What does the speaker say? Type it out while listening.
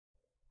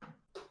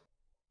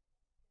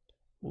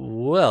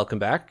Welcome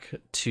back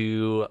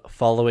to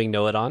Following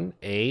Noadon,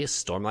 a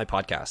Stormlight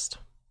podcast.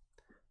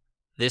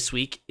 This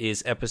week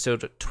is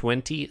episode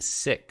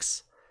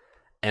 26,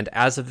 and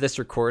as of this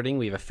recording,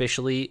 we've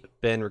officially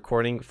been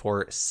recording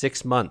for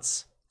 6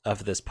 months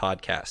of this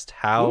podcast.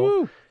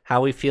 How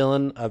are we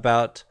feeling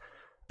about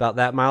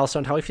that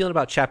milestone? How are we feeling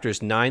about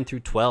chapters 9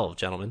 through 12,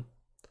 gentlemen?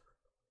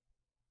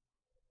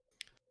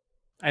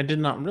 I did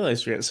not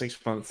realize we were at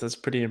 6 months. That's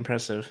pretty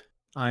impressive.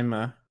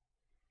 I'm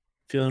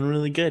feeling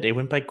really good. It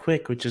went by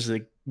quick, which is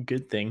a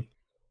good thing.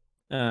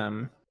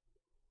 I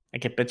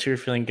can bet you were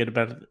feeling good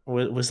about it.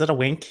 Was that a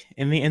wink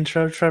in the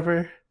intro,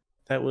 Trevor?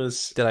 That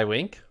was. Did I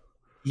wink?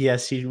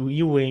 Yes,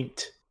 you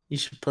winked. You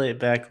should play it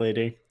back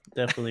later.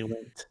 Definitely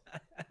winked.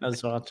 I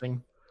was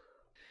watching.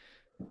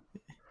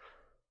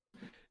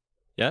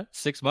 Yeah,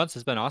 6 months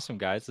has been awesome,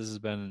 guys. This has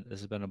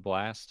been a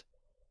blast.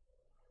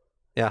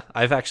 Yeah,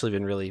 I've actually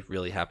been really,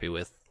 really happy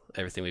with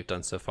everything we've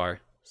done so far.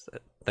 So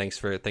thanks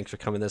for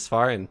coming this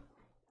far, and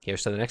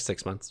here's to the next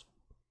 6 months.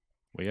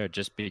 We are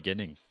just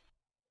beginning.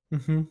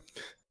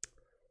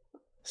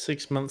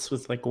 6 months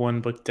with like one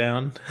book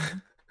down.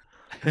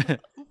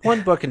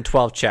 One book and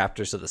 12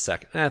 chapters of the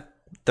second.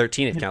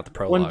 13 if you count the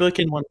prologue. One book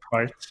in one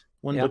part.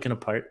 One book in a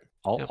part.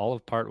 All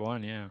of part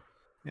one, yeah.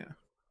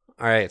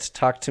 All right,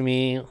 talk to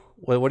me.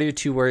 What are your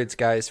 2 words,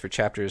 guys, for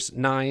chapters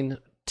 9,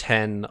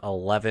 10,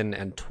 11,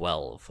 and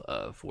 12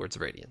 of Words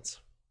of Radiance?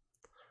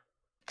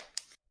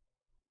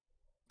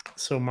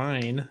 So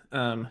mine,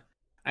 I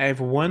have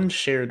one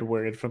shared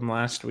word from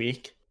last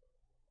week.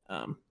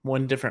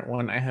 One different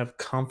one. I have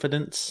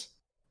confidence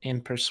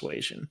and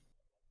persuasion.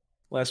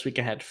 Last week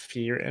I had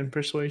fear and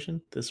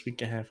persuasion. This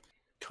week I have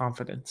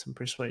confidence and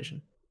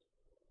persuasion.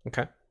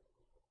 Okay.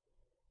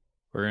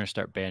 We're going to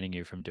start banning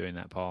you from doing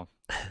that, Paul.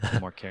 No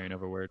more carrying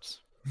over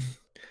words.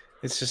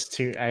 It's just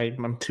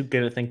I'm too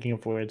good at thinking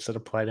of words that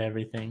apply to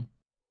everything.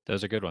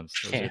 Those are good ones.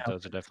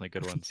 Those are definitely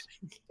good ones.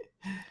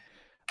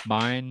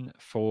 Mine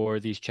for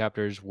these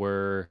chapters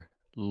were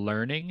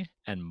learning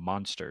and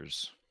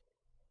monsters.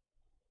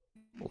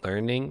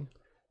 Learning,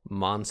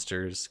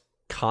 monsters,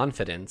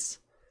 confidence,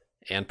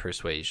 and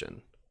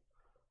persuasion.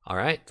 All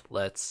right,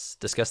 let's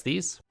discuss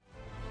these.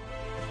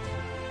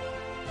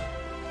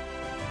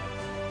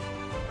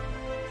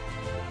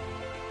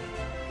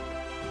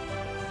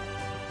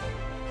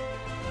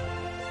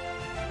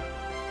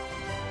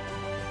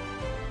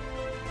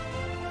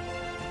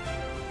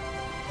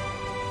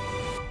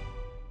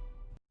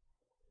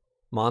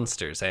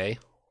 Monsters, eh?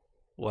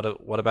 What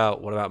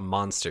about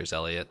monsters,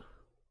 Elliot?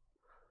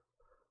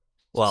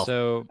 Well,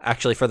 so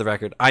actually, for the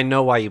record, I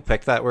know why you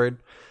picked that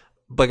word,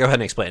 but go ahead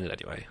and explain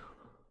it anyway.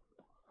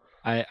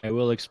 I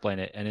will explain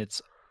it, and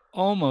it's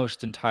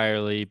almost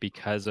entirely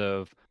because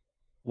of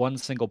one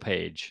single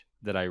page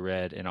that I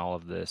read in all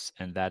of this,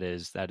 and that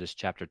is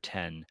chapter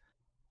 10,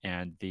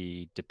 and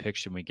the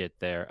depiction we get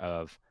there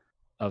of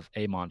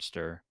a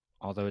monster,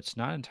 although it's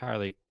not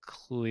entirely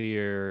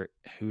clear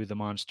who the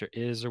monster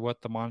is or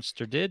what the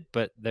monster did,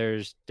 but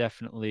there's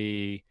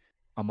definitely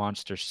a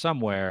monster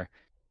somewhere.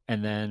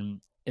 And then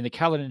in the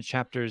Kaladin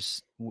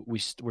chapters,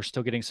 we're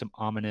still getting some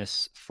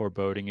ominous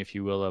foreboding, if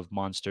you will, of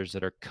monsters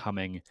that are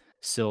coming.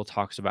 Syl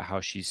talks about how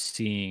she's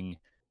seeing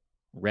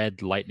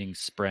red lightning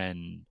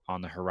spren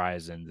on the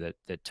horizon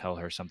that tell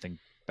her something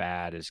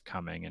bad is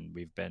coming, and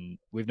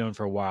we've known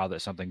for a while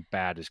that something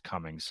bad is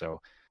coming. So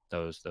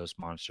those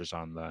monsters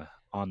on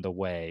the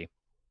way.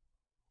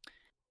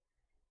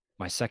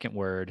 My second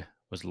word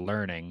was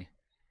learning,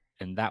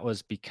 and that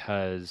was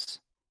because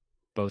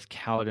both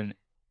Kaladin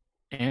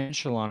and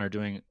Shallan are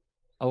doing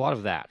a lot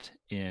of that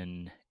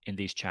in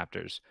these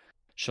chapters.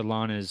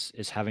 Shallan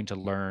is having to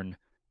learn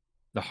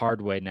the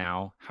hard way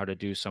now how to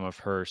do some of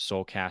her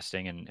soul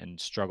casting and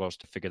struggles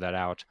to figure that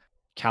out.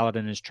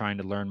 Kaladin is trying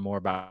to learn more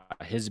about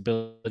his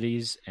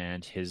abilities,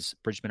 and his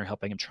bridgemen are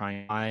helping him try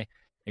and find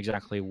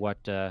exactly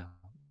what's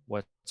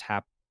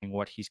happening,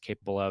 what he's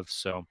capable of.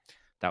 So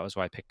that was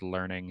why I picked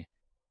learning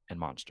and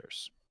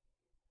monsters.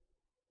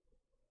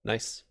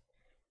 Nice.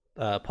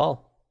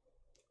 Paul?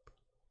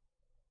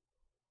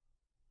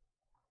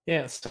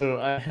 Yeah, so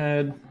I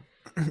had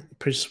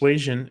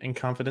persuasion and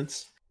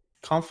confidence.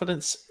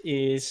 Confidence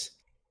is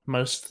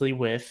mostly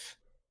with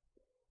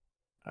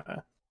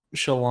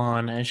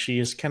Shallan, as she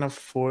is kind of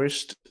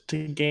forced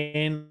to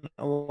gain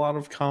a lot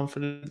of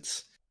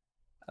confidence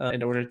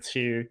in order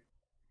to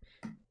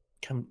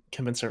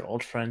convince her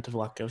old friend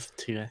Vlakov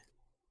to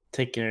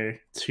take her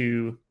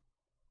to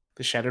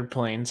the Shattered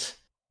Plains.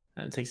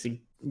 And it takes a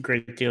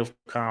great deal of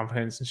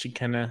confidence, and she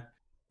kind of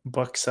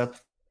bucks up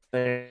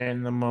there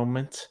in the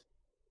moment.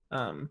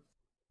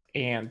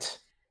 And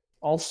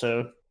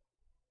also,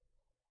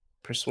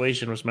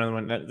 persuasion was another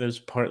one that was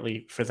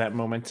partly for that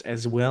moment,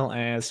 as well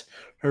as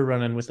her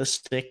running with a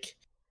stick,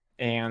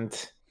 and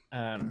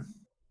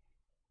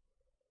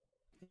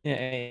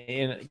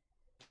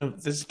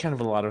there's kind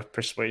of a lot of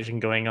persuasion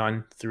going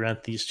on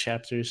throughout these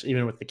chapters,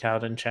 even with the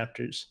Kaladin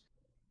chapters.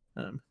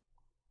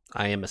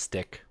 I am a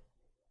stick.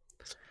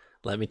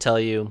 Let me tell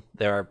you,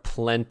 there are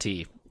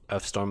plenty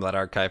of Stormlight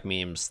Archive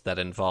memes that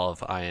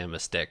involve I am a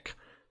stick.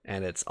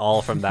 and it's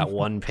all from that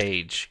one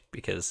page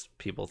because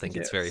people think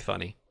it's very Yes.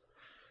 funny.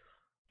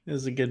 It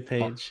was a good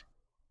page.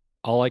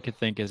 All I could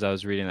think as I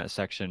was reading that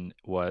section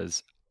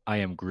was, I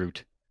am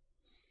Groot.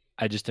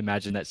 I just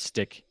imagine that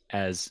stick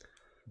as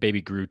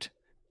baby Groot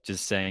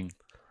just saying,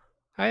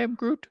 I am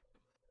Groot.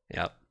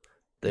 Yep.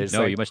 There's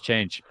No, like you must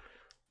change.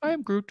 I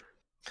am Groot.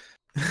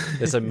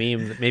 there's a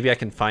meme that maybe I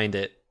can find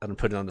it and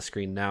put it on the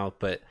screen now,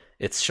 but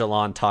it's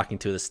Shalon talking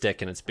to the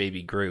stick and it's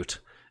baby Groot.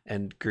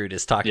 And Groot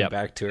is talking Yep.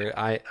 back to her.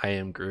 I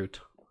am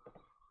Groot.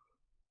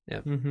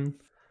 Yep. Mm-hmm.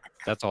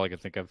 That's all I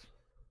could think of.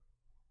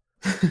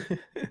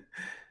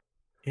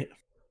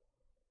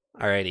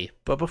 Alrighty.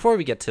 But before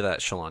we get to that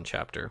Shalon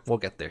chapter, we'll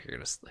get there here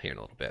in a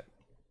little bit.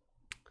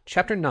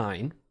 Chapter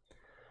 9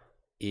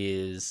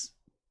 is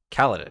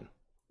Kaladin.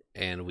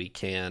 And we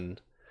can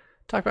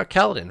talk about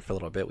Kaladin for a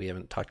little bit. We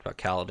haven't talked about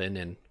Kaladin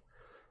in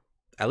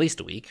at least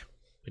a week.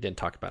 We didn't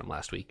talk about him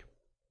last week.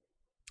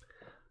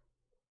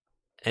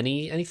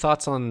 Any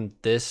thoughts on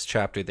this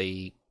chapter?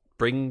 They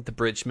bring the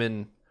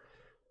bridgemen.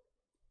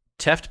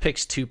 Teft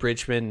picks 2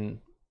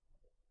 bridgemen,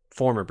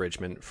 former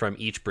bridgemen from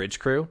each bridge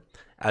crew,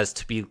 as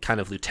to be kind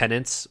of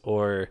lieutenants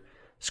or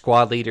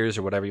squad leaders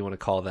or whatever you want to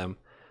call them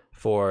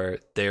for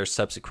their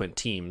subsequent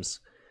teams,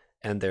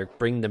 and they're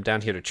bringing them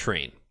down here to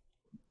train.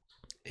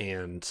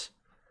 And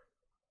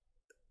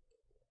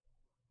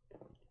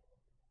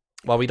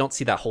while we don't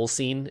see that whole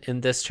scene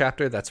in this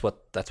chapter, that's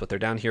what they're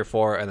down here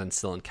for. And then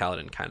Syl and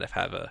Kaladin kind of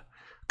have a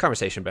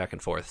conversation back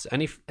and forth. So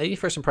any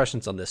first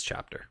impressions on this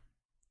chapter?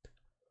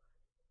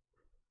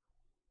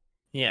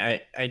 Yeah,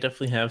 I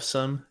definitely have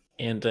some.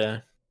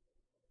 And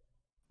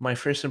my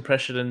first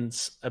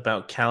impressions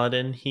about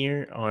Kaladin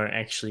here are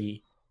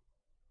actually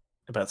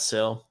about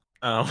Syl.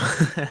 I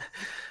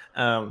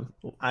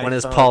When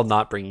is thought- Paul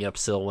not bringing up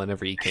Syl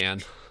whenever he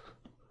can?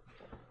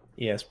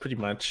 Yes, pretty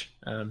much.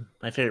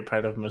 My favorite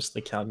part of most of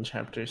the Kaladin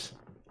chapters,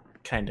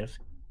 kind of.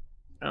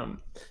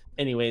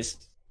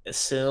 Anyways,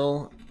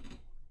 Syl,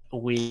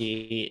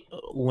 we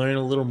learn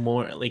a little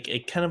more, like a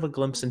kind of a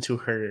glimpse into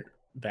her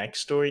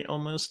backstory,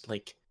 almost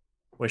like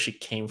where she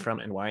came from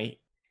and why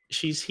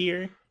she's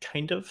here.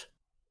 Kind of,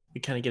 we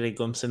kind of get a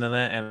glimpse into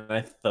that, and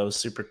I thought that was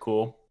super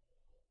cool.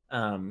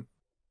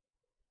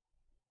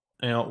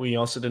 We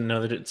also didn't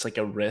know that it's like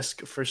a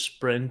risk for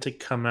Spren to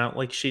come out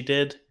like she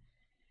did.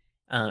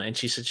 And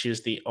she said she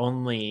was the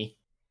only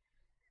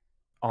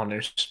honor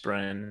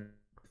Spren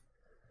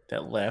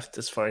that left,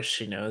 as far as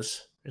she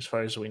knows, as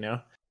far as we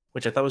know,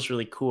 which I thought was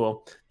really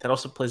cool. That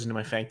also plays into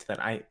my fact that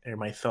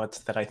my thoughts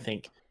that I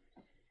think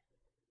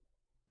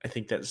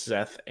that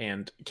Szeth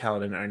and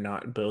Kaladin are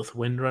not both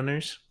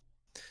Windrunners.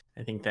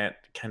 I think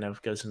that kind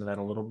of goes into that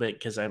a little bit,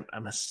 because I'm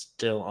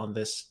still on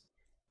this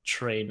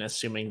train,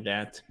 assuming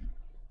that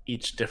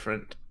each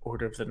different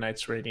Order of the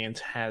Knights Radiant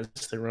has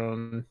their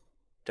own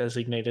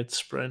designated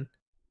Spren.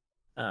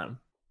 So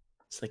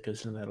that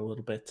goes into that a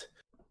little bit.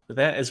 But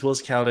that, as well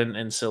as Kaladin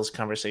and Syl's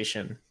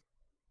conversation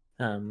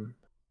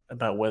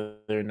about whether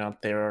or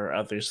not there are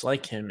others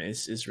like him,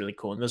 is really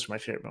cool. And those are my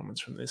favorite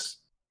moments from this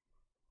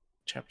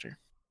chapter.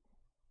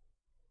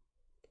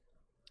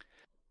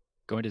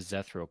 Going to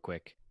Szeth real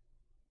quick.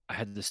 I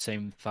had the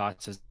same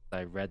thoughts as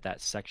I read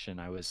that section.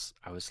 I was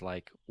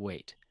like,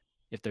 wait,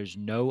 if there's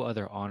no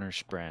other honor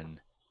Spren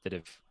that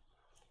have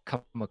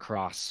come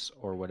across,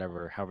 or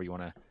whatever, however you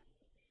want to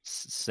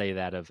say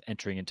that, of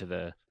entering into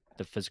the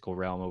physical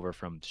realm over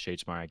from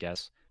Shadesmar, I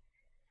guess,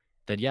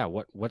 then yeah,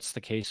 what's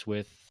the case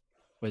with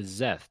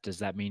Szeth? Does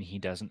that mean he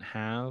doesn't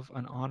have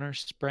an honor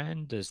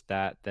Spren? Does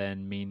that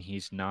then mean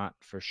he's not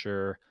for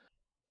sure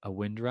a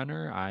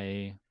Windrunner?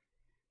 I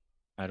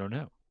don't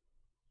know.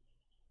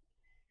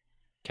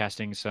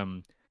 Casting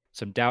some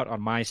doubt on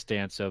my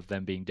stance of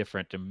them being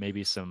different, and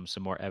maybe some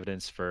more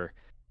evidence for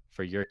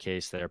your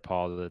case there,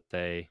 Paul,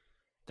 that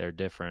they're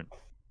different.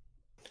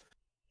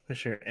 For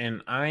sure.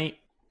 And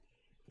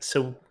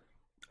so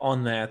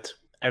on that,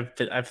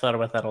 I've thought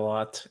about that a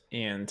lot,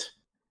 and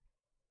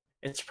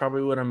it's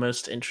probably what I'm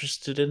most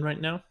interested in right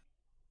now.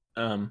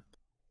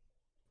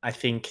 I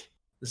think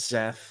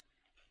Szeth,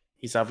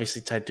 he's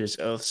obviously tied to his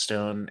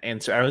Oathstone,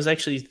 and so I was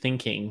actually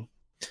thinking,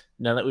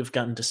 now that we've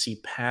gotten to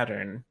see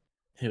Pattern,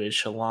 who is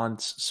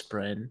Shalon's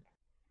Spren,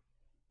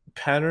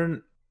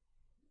 Pattern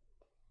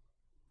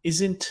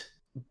isn't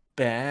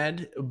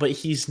bad, but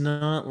he's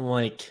not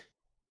like,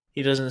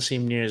 he doesn't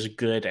seem near as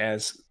good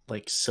as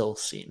like Syl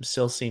seems.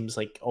 Syl seems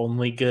like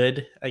only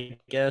good, I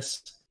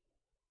guess.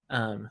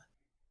 And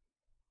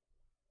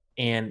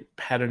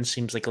Pattern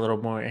seems like a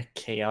little more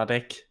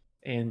chaotic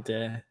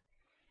and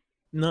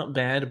not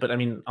bad, but I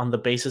mean, on the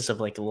basis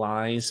of like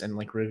lies and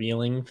like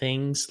revealing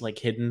things, like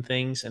hidden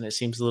things, and it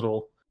seems a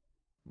little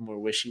more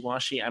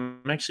wishy-washy.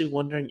 I'm actually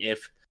wondering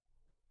if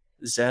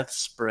Szeth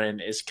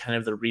Spren is kind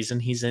of the reason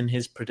he's in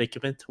his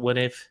predicament. What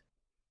if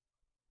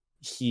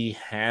he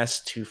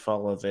has to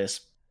follow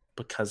this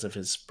because of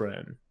his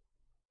Spren,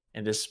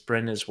 and this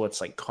Spren is what's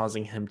like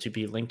causing him to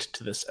be linked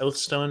to this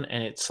Oathstone,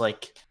 and it's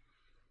like,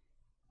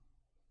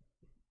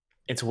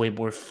 it's way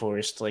more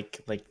forced,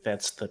 like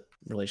that's the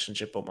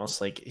relationship,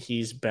 almost like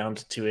he's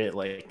bound to it,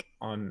 like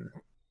on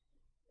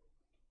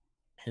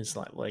his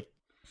like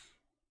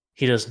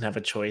he doesn't have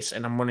a choice,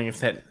 and I'm wondering if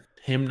that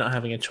him not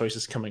having a choice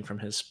is coming from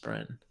his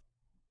spren.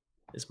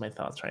 Is my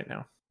thoughts right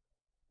now,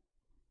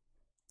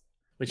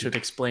 which would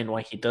explain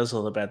why he does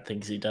all the bad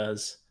things he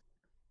does,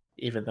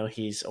 even though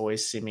he's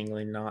always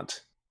seemingly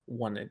not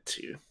wanted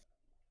to.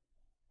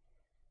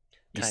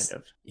 Kind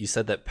of. You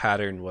said that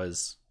pattern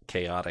was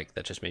chaotic.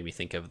 That just made me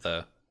think of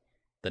the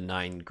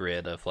 9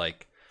 grid of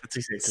like That's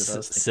exactly what I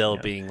was thinking Syl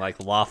of. being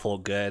like lawful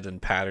good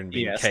and pattern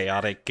being Yes.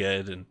 chaotic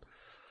good, and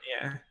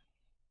Yeah.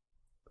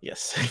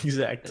 Yes,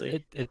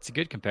 exactly. It's a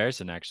good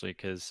comparison actually,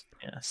 because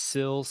Yeah.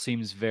 Syl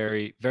seems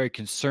very, very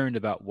concerned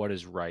about what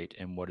is right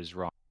and what is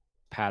wrong.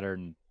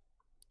 Pattern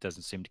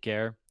doesn't seem to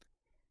care.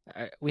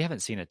 We haven't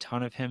seen a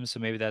ton of him, so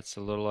maybe that's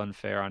a little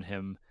unfair on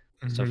him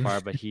so Mhm.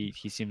 far. But he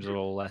seems a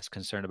little less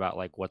concerned about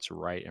like what's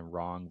right and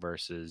wrong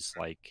versus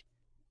like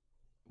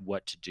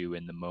what to do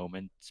in the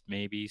moment.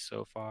 Maybe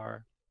so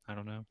far, I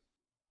don't know.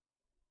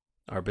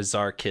 our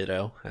bizarre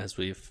kiddo, as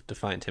we've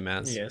defined him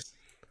as. Yes.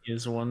 He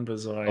is one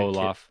bizarre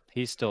Olaf,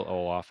 he's still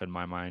Olaf in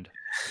my mind.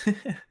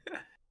 kid.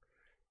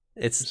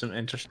 It's Some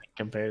interesting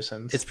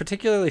comparisons. It's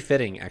particularly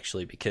fitting,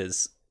 actually,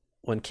 because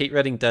when Kate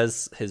Redding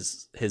does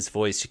his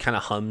voice, she kind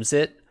of hums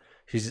it.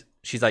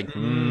 She's like,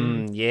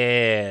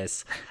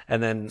 yes,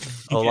 and then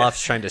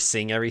Olaf's trying to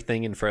sing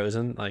everything in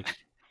Frozen. Like,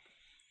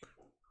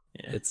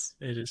 yeah,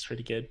 it is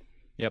pretty good.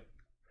 Yep.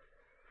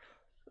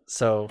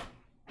 So,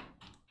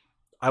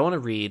 I want to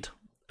read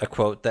a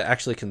quote that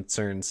actually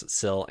concerns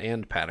Syl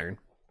and Pattern,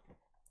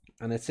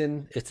 and it's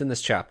in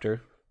this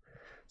chapter.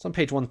 It's on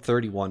page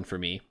 131 for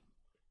me,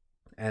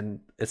 and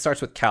it starts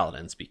with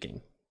Kaladin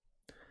speaking.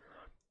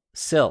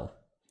 Syl,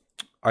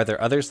 are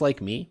there others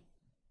like me?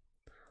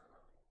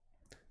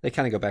 They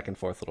kind of go back and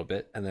forth a little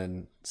bit, and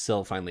then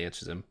Syl finally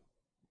answers him.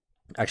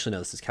 Actually, no,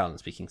 this is Kaladin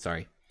speaking,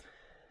 sorry.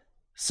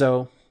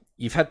 So,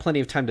 you've had plenty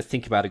of time to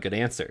think about a good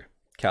answer,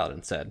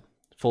 Kaladin said,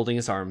 folding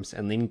his arms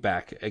and leaning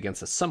back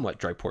against a somewhat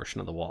dry portion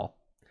of the wall.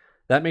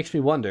 That makes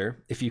me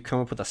wonder if you come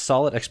up with a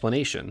solid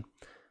explanation,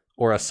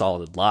 or a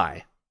solid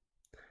lie.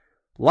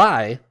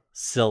 Lie?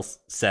 Syl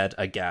said,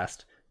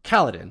 aghast.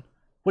 Kaladin,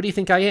 what do you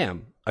think I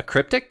am? A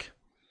cryptic?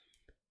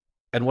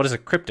 And what is a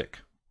cryptic?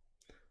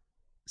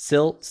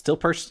 Syl, still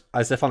perched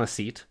as if on a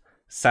seat,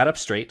 sat up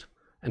straight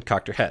and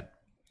cocked her head.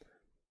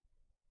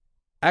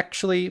 I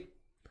actually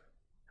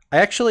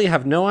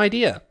have no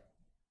idea.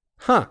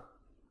 Huh.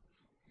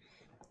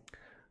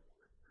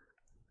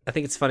 I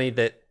think it's funny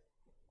that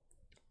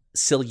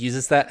Syl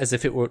uses that as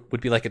if it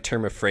would be like a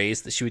term of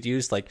phrase that she would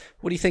use. Like,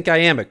 what do you think I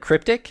am, a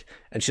cryptic?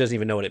 And she doesn't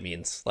even know what it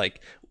means. Like,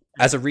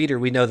 as a reader,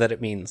 we know that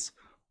it means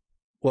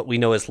what we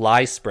know as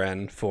lie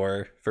spren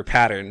for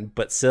pattern,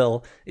 but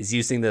Syl is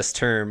using this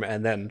term,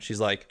 and then she's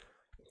like,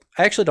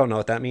 I actually don't know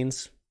what that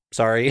means.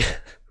 Sorry. I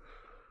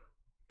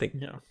think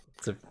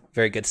it's a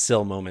very good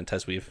Syl moment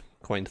as we've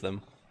coined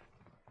them.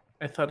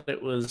 I thought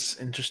it was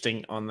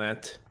interesting on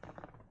that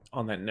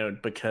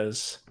note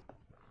because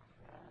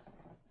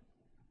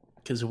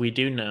we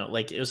do know,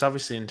 like, it was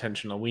obviously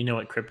intentional. We know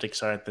what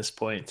cryptics are at this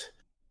point.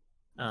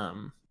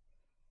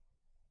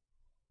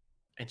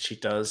 And she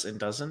does and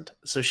doesn't.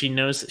 So she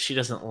knows that she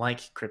doesn't like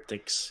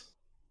cryptics,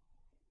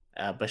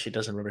 but she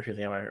doesn't remember who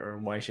they are or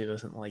why she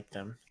doesn't like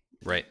them.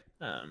 Right.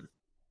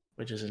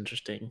 Which is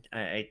interesting.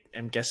 I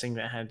am guessing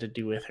that had to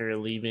do with her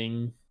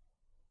leaving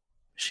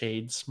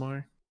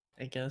Shadesmar,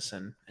 I guess,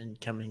 and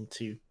coming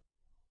to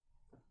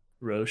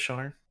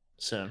Roshar.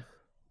 So,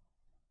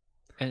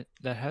 and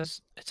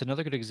it's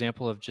another good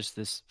example of just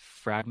this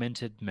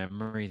fragmented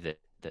memory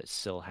that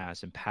Syl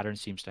has, and Pattern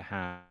seems to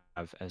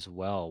have as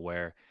well,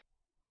 where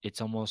it's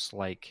almost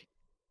like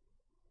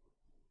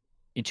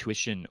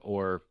intuition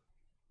or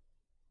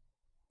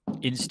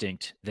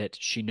instinct that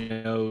she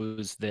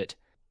knows that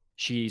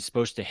she's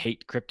supposed to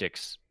hate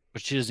cryptics,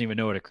 but she doesn't even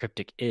know what a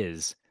cryptic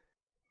is.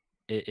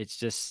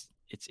 It's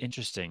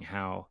interesting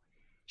how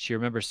she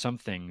remembers some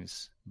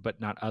things, but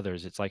not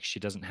others. It's like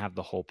she doesn't have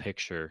the whole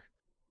picture.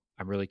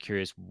 I'm really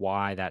curious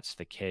why that's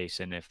the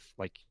case, and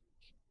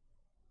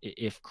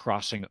if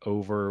crossing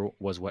over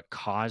was what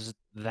caused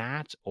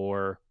that,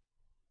 or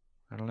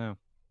I don't know.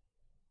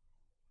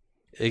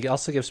 It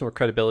also gives more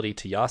credibility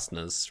to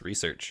Jasna's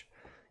research.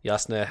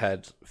 Jasna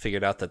had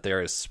figured out that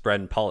there is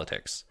spren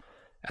politics,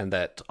 and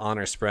that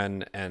honor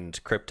spren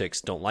and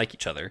cryptics don't like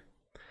each other.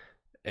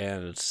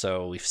 And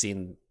so we've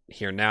seen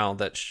here now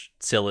that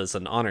Syl is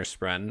an honor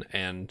spren,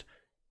 and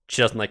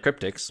she doesn't like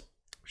cryptics.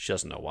 She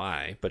doesn't know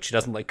why, but she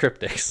doesn't like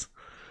cryptics.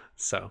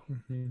 So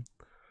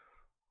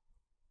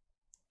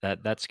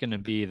that's going to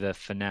be the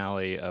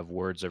finale of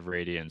Words of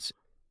Radiance.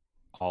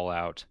 All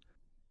out,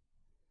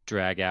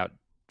 drag out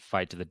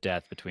fight to the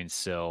death between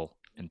Syl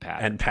and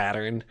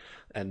Pattern.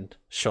 And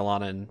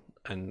Shalana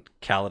and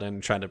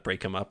Kaladin trying to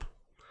break him up.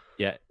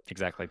 Yeah,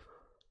 exactly.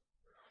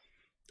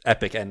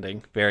 Epic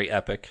ending. Very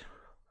epic.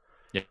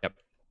 Yep.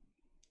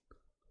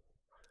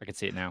 I can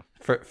see it now.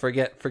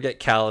 Forget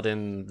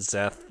Kaladin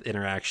Szeth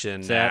interaction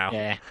now.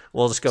 Yeah.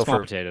 We'll just go Small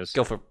for potatoes.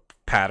 Go for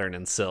Pattern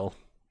and Syl.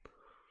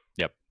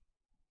 Yep.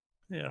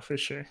 Yeah, for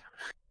sure.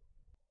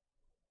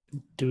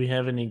 Do we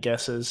have any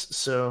guesses?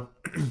 So,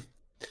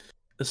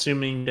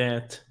 assuming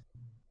that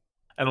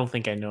I don't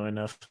think I know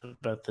enough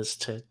about this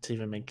to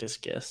even make this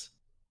guess.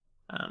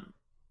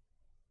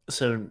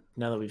 So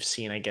now that we've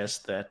seen, I guess,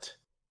 that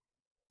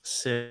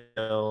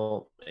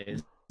Syl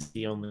is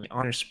the only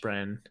honor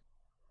spren,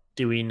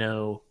 do we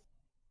know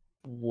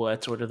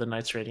what order the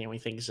Knights rating we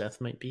think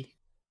Zeth might be?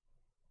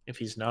 If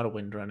he's not a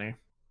Windrunner,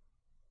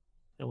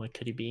 then what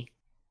could he be?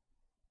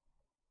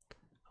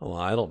 Well,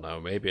 I don't know.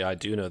 Maybe I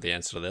do know the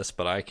answer to this,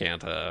 but I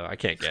can't. I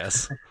can't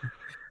guess.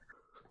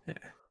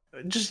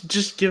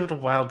 Just give it a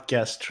wild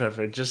guess,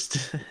 Trevor.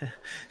 Just.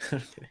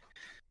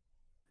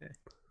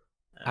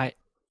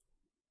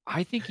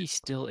 I think he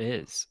still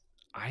is.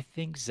 I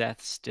think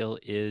Zeth still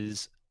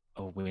is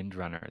a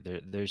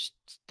Windrunner. There's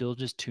still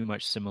just too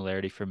much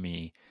similarity for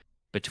me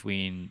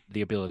between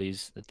the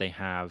abilities that they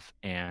have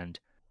and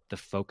the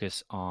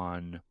focus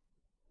on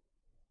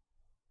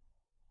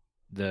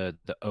the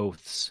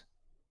oaths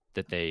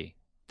that they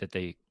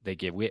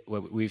give.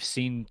 We've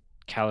seen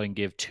Kaladin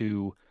give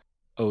 2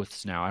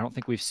 oaths now. I don't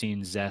think we've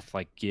seen Zeth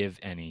like give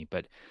any,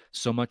 but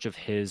so much of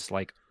his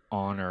like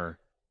honor,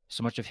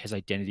 so much of his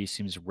identity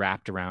seems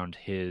wrapped around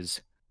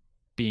his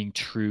being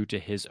true to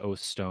his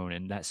oath stone,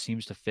 and that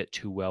seems to fit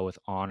too well with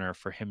honor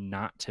for him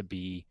not to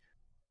be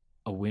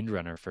a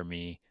Windrunner for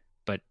me.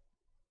 But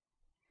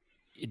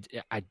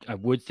I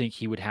would think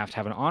he would have to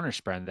have an honor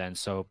spren then.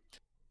 So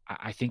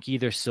I think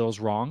either Syl's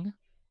wrong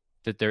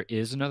that there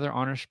is another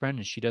honor spren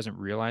and she doesn't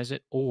realize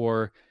it,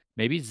 or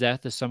maybe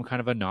Zeth is some kind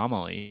of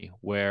anomaly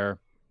where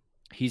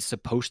he's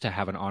supposed to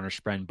have an honor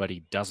spren but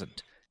he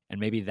doesn't, and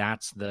maybe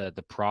that's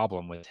the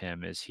problem with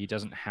him, is he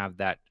doesn't have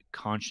that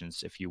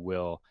conscience, if you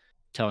will,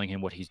 telling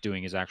him what he's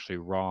doing is actually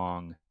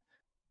wrong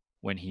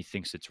when he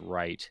thinks it's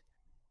right.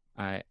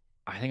 I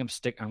think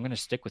I'm going to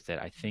stick with it.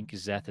 I think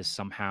Zeth is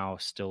somehow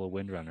still a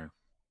Windrunner.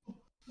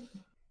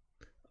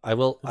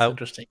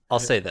 Interesting. I'll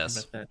say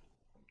this.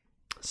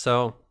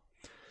 So,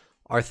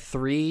 our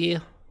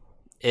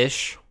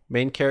 3-ish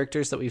main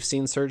characters that we've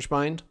seen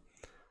Surgemind,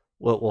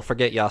 we'll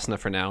forget Yasna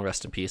for now,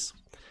 rest in peace.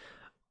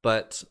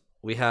 But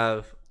we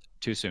have...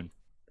 Too soon.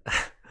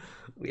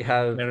 We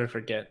have... Never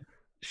forget.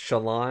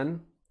 Shallan,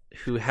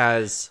 who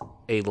has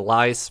a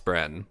lie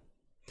spren.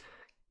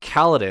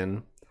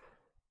 Kaladin,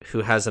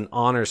 who has an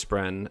honor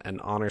spren,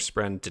 and honor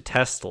spren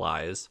detest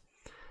lies.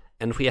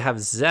 And we have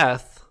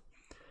Zeth,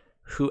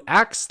 who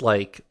acts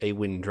like a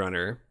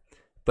Windrunner,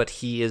 but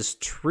he is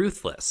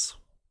truthless.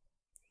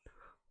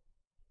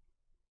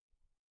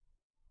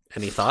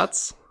 Any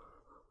thoughts?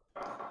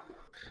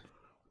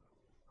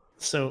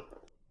 So,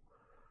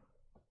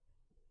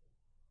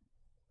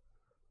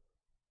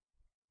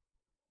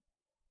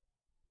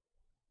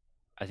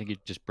 I think you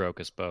just broke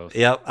us both.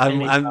 Yep,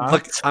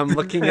 I'm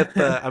looking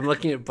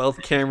at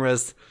both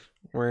cameras.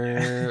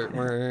 Yeah,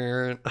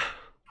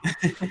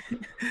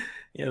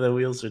 the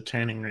wheels are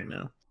turning right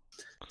now.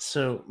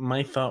 So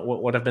my thought,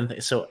 what I've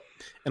been so,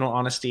 in all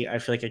honesty, I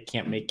feel like I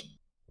can't make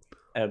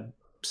a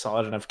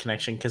solid enough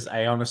connection because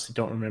I honestly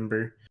don't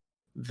remember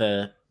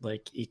the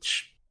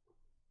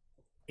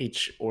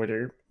each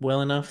order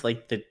well enough,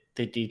 like the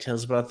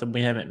details about them.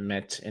 We haven't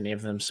met any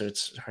of them, so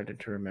it's harder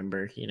to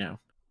remember. The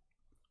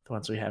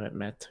ones we haven't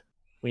met.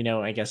 We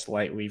know, I guess,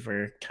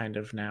 Lightweaver kind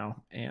of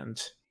now, and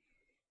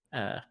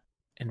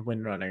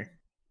Windrunner,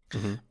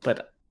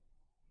 but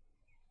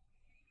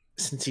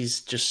since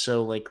he's just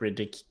so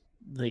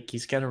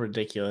he's kind of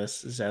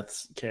ridiculous,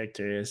 Zeth's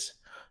character is.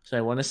 So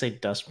I want to say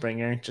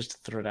Dustbringer, just to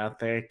throw it out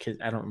there, because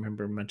I don't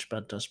remember much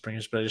about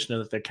Dustbringers, but I just know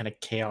that they're kind of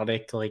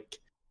chaotic. Like,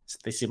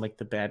 they seem like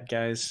the bad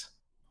guys,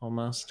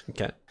 almost.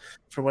 Okay.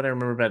 For what I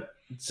remember about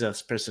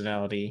Zeth's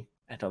personality,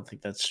 I don't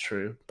think that's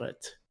true,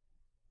 but...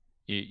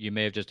 You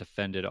may have just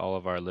offended all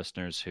of our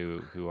listeners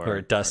who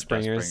are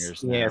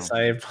Dustbringers. Yes,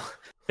 I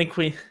think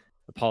we...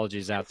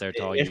 Apologies out there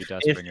to all you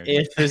Dustbringers.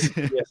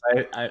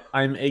 Yes,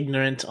 I'm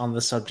ignorant on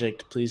the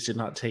subject. Please do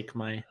not take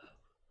my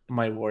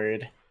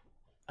word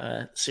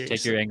seriously.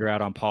 Take your anger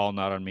out on Paul,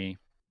 not on me.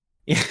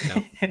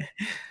 No.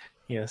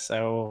 Yes,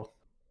 I will.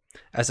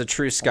 As a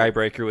true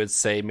Skybreaker would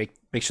say, make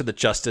sure the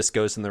justice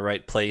goes in the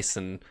right place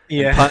and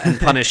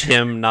punish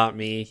him, not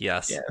me.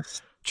 Yes.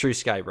 True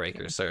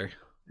Skybreaker, sir.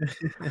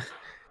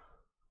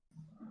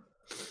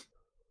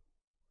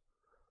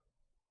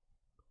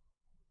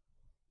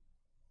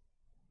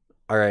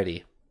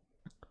 Alrighty.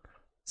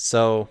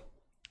 So,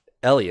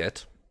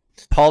 Elliot,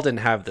 Paul didn't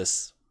have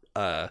this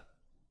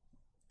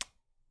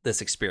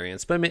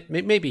experience, but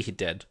maybe he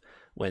did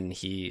when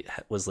he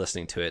was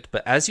listening to it.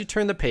 But as you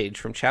turn the page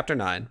from chapter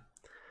 9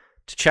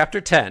 to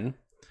chapter 10,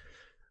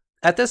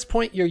 at this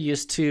point you're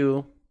used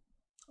to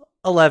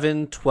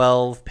 11,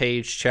 12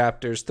 page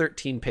chapters,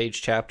 13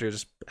 page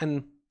chapters,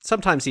 and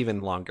sometimes even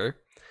longer.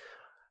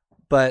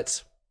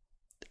 But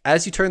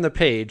as you turn the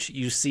page,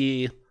 you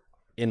see,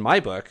 in my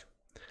book,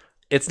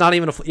 it's not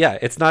even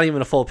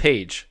a full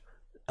page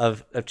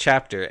of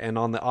chapter, and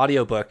on the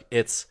audiobook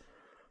it's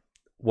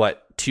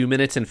 2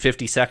 minutes and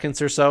 50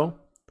 seconds or so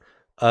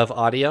of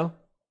audio.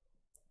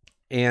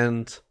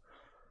 And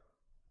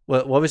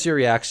what was your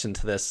reaction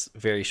to this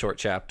very short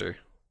chapter?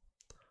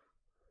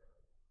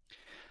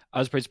 I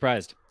was pretty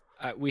surprised.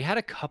 We had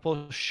a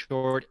couple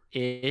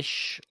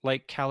short-ish,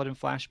 like Kaladin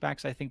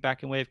flashbacks, I think,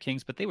 back in Way of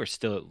Kings, but they were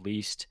still at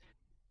least,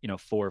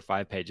 4 or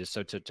 5 pages.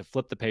 So to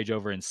flip the page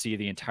over and see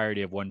the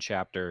entirety of one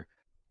chapter,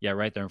 yeah,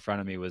 right there in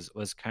front of me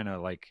was kind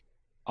of like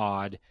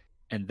odd.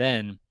 And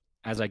then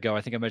as I go,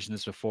 I think I mentioned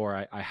this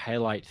before, I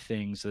highlight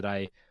things that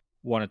I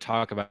want to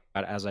talk about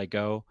as I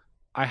go.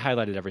 I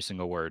highlighted every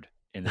single word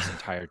in this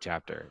entire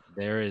chapter.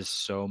 There is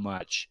so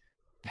much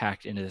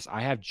packed into this.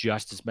 I have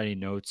just as many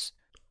notes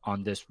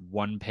on this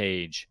one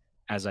page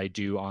as I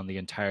do on the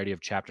entirety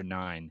of chapter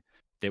 9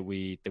 that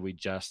we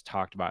just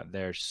talked about.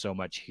 There's so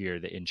much here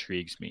that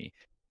intrigues me.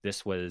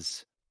 This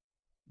was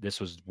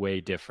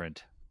way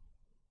different.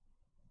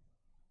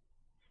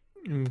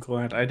 I'm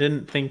glad. I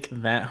didn't think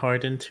that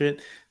hard into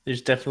it.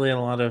 There's definitely a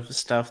lot of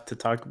stuff to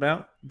talk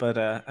about, but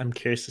I'm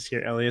curious to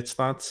hear Elliot's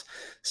thoughts.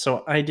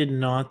 So I did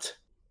not.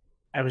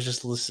 I was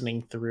just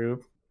listening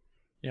through.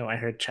 I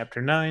heard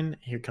chapter 9.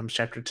 Here comes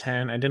chapter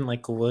 10. I didn't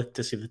look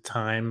to see the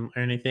time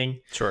or anything.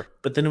 Sure.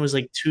 But then it was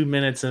 2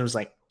 minutes, and it was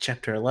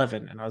chapter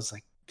 11, and I was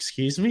like,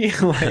 "Excuse me,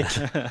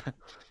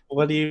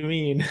 what do you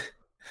mean?"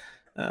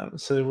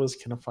 So it was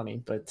kind of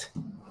funny, but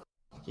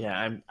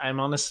yeah, I'm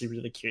honestly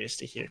really curious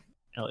to hear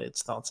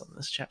Elliot's thoughts on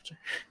this chapter.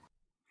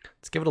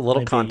 Let's give it a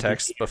little Maybe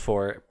context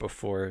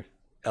before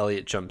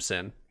Elliot jumps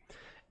in.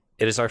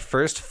 It is our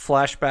first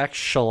flashback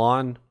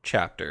Shallan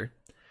chapter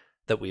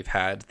that we've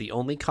had. The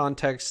only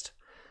context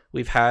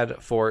we've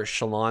had for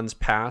Shallan's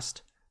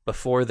past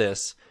before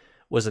this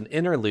was an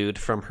interlude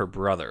from her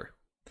brother.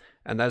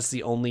 And that's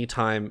the only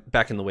time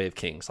back in the Way of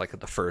Kings,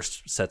 the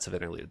first sets of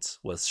interludes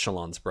was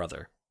Shallan's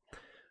brother.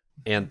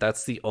 And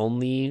that's the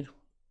only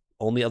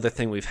other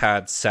thing we've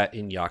had set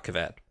in Jah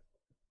Keved.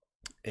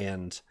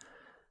 And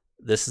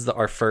this is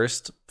our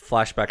first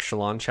flashback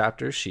Shallan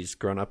chapter. She's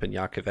grown up in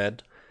Jah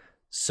Keved.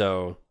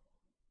 So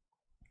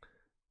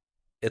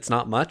it's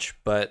not much,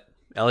 but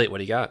Elliot, what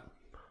do you got?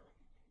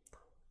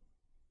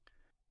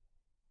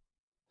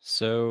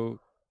 So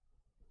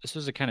this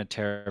was a kind of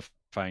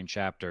terrifying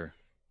chapter,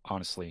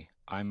 honestly.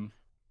 I'm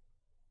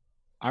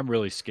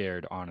really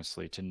scared,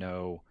 honestly, to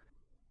know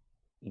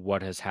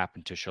what has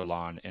happened to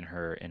Shallan in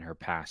her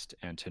past,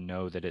 and to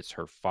know that it's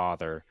her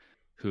father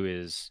who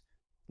is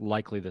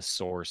likely the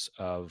source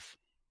of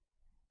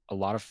a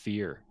lot of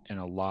fear and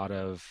a lot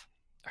of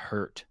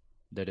hurt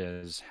that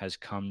has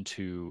come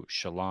to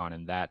Shallan,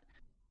 and that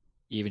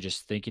even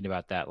just thinking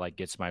about that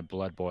gets my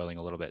blood boiling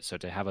a little bit. So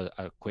to have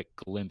a quick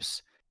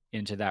glimpse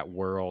into that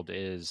world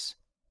is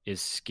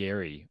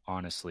scary,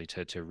 honestly,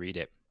 to read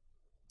it.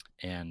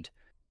 And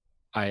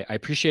I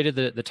appreciated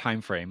the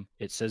time frame.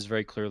 It says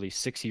very clearly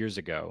 6 years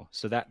ago,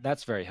 so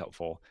that's very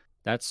helpful.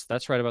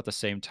 That's right about the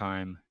same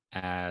time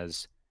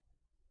as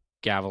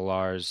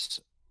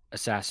Gavilar's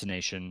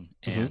assassination,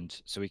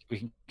 and so we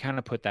can kind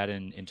of put that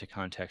into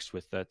context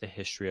with the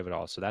history of it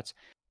all. So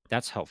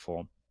that's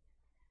helpful.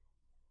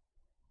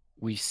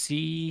 We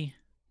see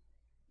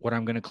what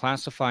I'm going to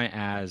classify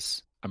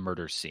as a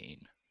murder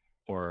scene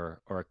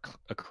or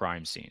a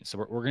crime scene. So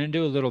we're going to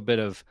do a little bit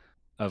of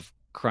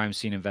crime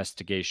scene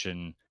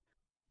investigation,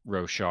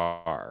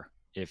 Roshar,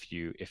 if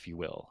you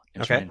will,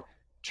 and Okay.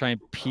 try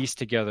and piece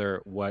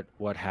together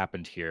what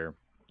happened here.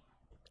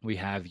 We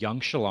have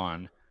young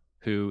Shallan,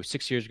 who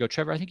 6 years ago,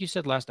 Trevor, I think you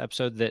said last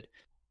episode that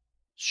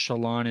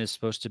Shallan is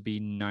supposed to be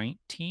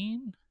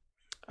 19.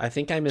 I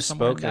think I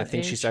misspoke. I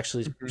think she's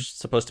actually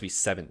supposed to be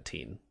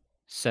 17.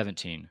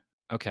 17.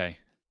 Okay.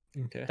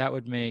 Okay. That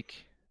would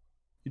make.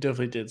 You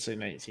definitely did say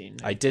 19.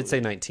 I did say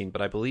 19,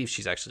 but I believe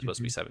she's actually supposed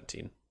to be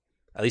 17.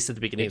 At least at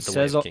the beginning of the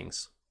Way of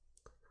Kings.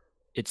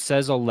 It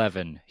says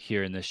 11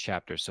 here in this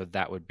chapter, so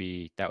that would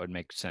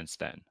make sense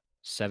then.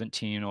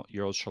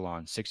 17-year-old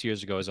Shallan 6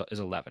 years ago is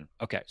 11.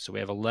 Okay, so we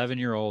have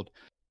 11-year-old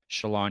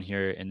Shallan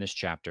here in this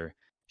chapter.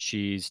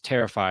 She's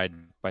terrified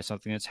by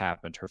something that's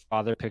happened. Her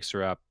father picks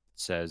her up,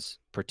 says,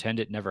 "Pretend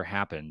it never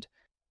happened."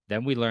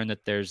 Then we learn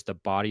that there's the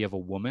body of a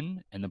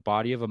woman and the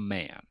body of a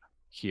man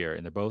here,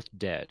 and they're both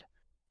dead.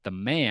 The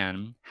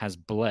man has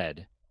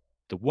bled.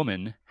 The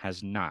woman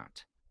has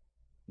not.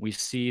 We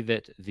see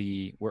that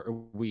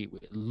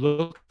it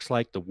looks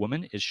like the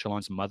woman is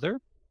Shallan's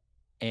mother,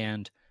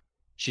 and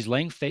she's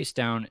laying face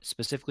down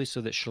specifically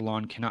so that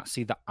Shallan cannot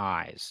see the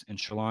eyes, and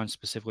Shallan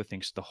specifically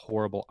thinks the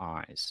horrible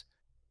eyes.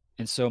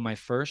 And so my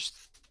first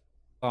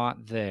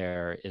thought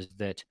there is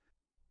that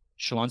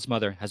Shallan's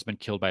mother has been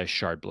killed by a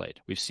shard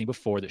blade. We've seen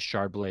before that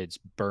shard blades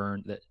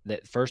burn,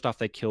 that first off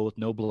they kill with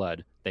no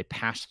blood. They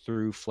pass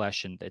through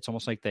flesh, and it's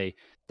almost like they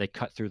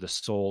cut through the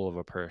soul of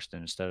a person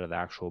instead of the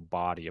actual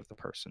body of the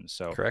person.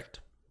 So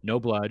correct. No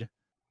blood.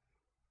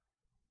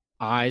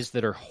 Eyes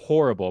that are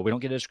horrible. We don't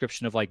get a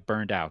description of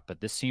burned out, but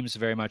this seems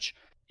very much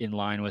in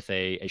line with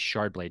a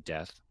shard blade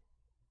death.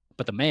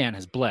 But the man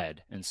has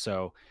bled, and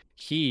so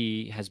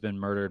he has been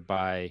murdered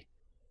by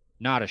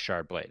not a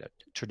shard blade, a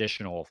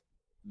traditional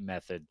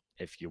method,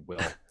 if you will.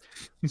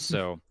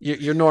 So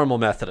your normal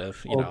method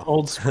of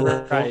old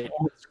school, right?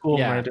 Old school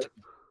yeah, murder.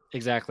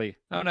 Exactly.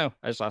 Oh no,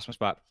 I just lost my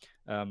spot.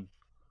 So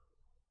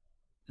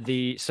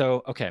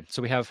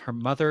we have her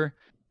mother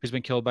who's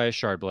been killed by a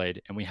shard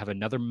blade, and we have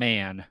another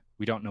man,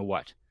 we don't know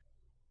what.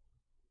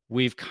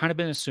 We've kind of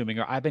been assuming,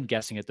 or I've been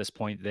guessing at this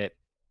point, that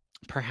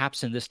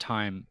perhaps in this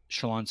time,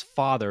 Shallan's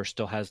father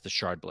still has the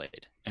shard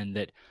blade, and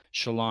that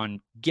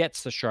Shallan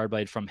gets the shard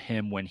blade from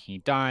him when he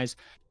dies.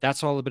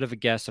 That's all a bit of a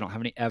guess. I don't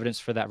have any evidence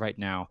for that right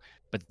now,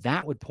 but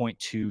that would point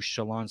to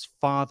Shallan's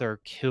father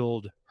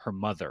killed her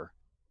mother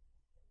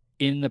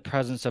in the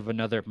presence of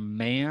another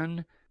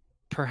man.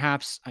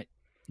 Perhaps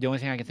the only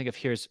thing I can think of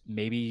here is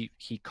maybe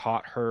he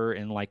caught her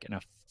in like an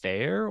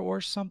affair or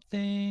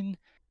something,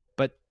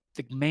 but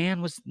the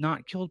man was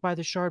not killed by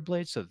the shard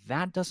blade, so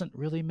that doesn't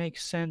really make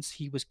sense.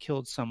 He was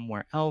killed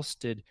somewhere else.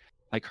 Did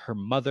like her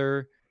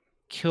mother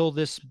kill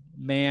this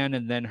man,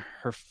 and then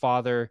her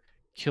father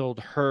killed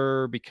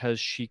her because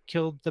she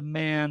killed the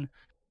man?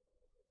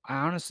 I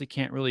honestly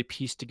can't really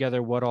piece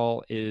together what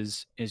all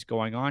is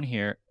going on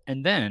here.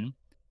 And then,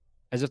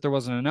 as if there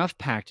wasn't enough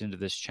packed into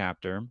this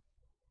chapter,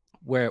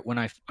 where when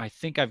I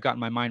think I've gotten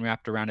my mind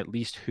wrapped around at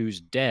least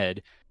who's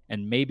dead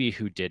and maybe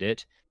who did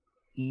it,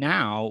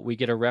 now we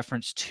get a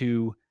reference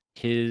to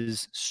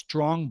his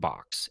strong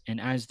box.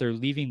 And as they're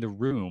leaving the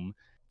room,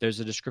 there's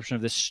a description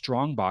of this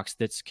strong box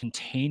that's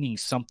containing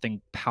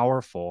something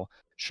powerful.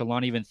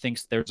 Shallan even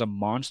thinks there's a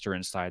monster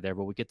inside there,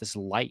 but we get this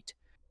light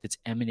that's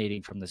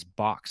emanating from this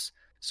box.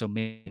 So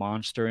maybe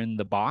monster in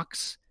the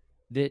box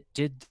that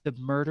did the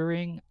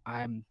murdering.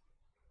 I'm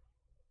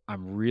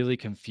really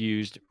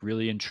confused,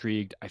 really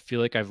intrigued. I feel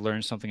like I've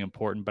learned something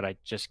important, but I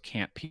just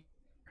can't.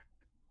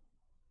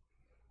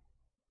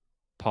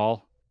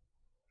 Paul,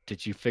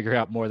 did you figure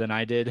out more than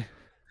I did?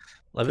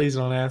 Please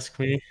don't ask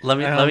me.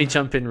 Let me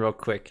jump in real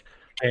quick.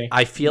 Okay,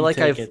 I feel like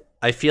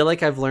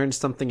I've learned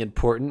something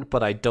important,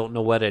 but I don't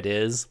know what it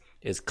is.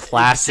 Is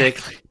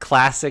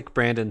classic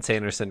Brandon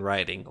Sanderson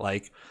writing.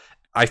 Like,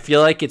 I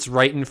feel like it's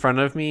right in front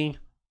of me,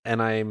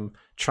 and I'm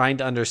trying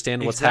to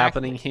understand what's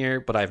happening here,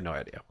 but I have no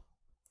idea.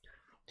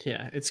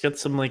 Yeah, it's got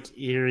some like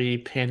eerie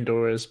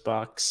Pandora's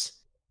box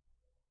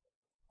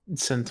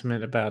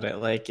sentiment about it.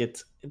 Like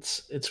it's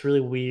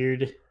really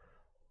weird.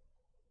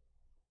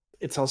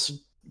 It's also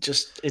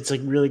just it's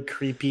like really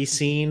creepy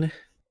scene.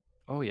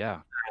 Oh yeah,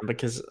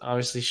 because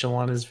obviously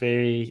Shallan is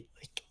very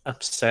like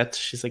upset.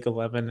 She's like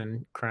 11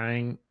 and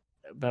crying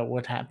about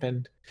what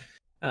happened.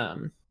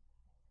 And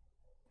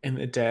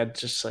the dad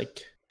just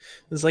like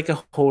it's like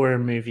a horror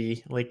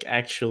movie, like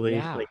actually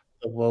like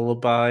a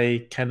lullaby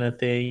kind of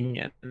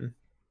thing, and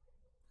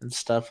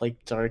stuff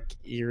like dark,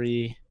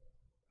 eerie,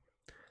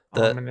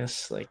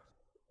 ominous. Like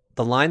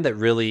the line that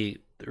really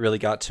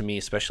got to me,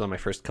 especially on my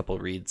first couple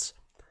of reads,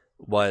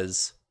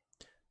 was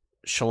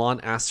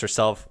Shallan asks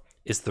herself,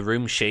 "Is the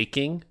room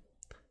shaking?"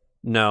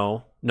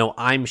 No,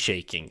 I'm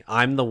shaking.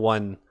 I'm the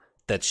one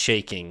that's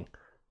shaking.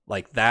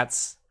 Like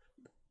that's,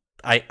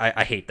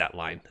 I hate that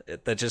line.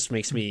 That just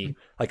makes me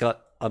like an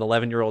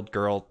 11-year-old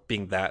girl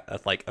being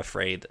that like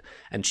afraid,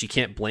 and she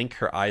can't blink.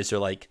 Her eyes are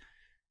like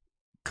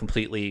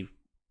completely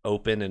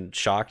open and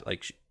shocked.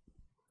 Like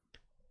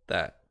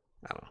that,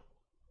 I don't know,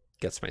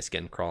 gets my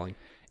skin crawling.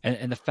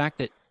 And the fact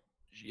that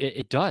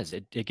it does,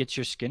 it gets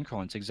your skin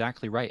crawling. It's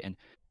exactly right. And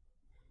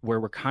where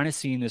we're kind of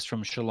seeing this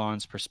from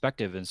Shallan's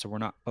perspective, and so we're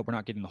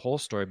not getting the whole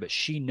story, but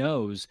she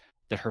knows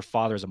that her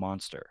father's a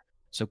monster.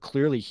 So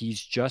clearly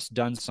he's just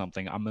done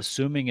something. I'm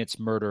assuming it's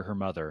murder her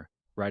mother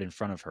right in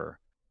front of her,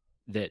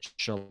 that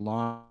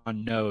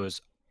Shallan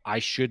knows I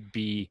should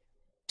be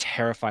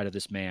terrified of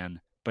this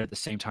man, but at the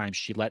same time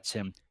she lets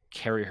him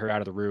carry her out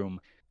of the room,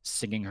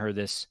 singing her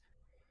this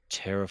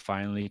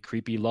terrifyingly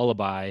creepy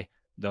lullaby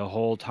the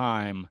whole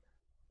time.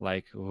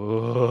 Like,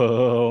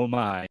 oh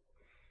my.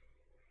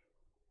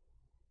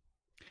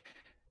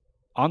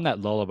 On that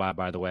lullaby,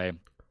 by the way,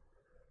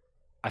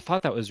 I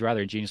thought that was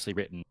rather ingeniously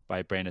written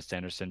by Brandon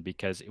Sanderson,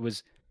 because it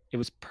was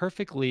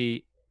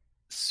perfectly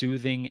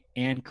soothing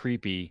and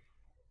creepy,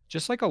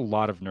 just like a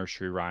lot of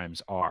nursery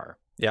rhymes are.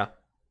 Yeah.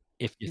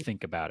 If you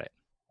think about it.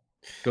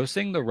 Go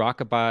sing the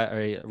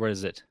rockabye, or what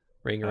is it?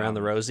 Ring Around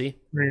the Rosie.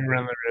 Ring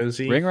Around the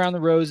Rosie. Ring Around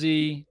the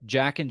Rosie.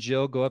 Jack and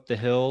Jill Go Up the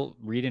Hill.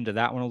 Read into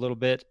that one a little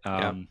bit.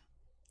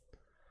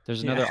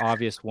 There's another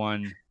obvious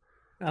one.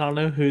 I don't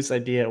know whose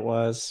idea it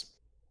was,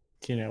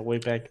 way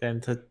back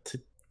then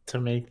to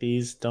make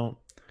these. Doesn't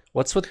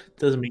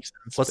make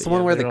sense. What's the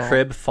one where the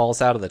crib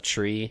falls out of the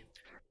tree?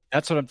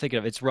 That's what I'm thinking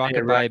of. It's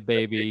Rockabye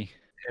Baby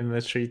in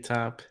the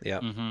treetop. Yeah.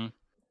 Mm-hmm.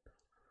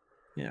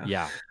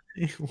 Yeah.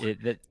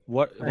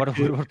 What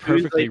a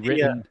perfectly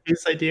written.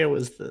 Whose idea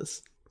was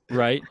this?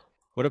 Right.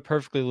 What a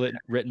perfectly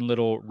written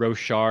little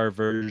Roshar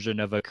version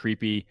of a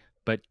creepy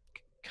but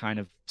kind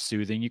of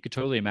soothing. You could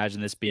totally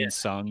imagine this being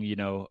sung,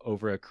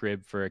 over a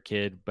crib for a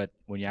kid. But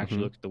when you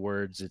actually look at the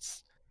words,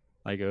 it's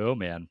like, oh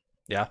man.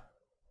 Yeah.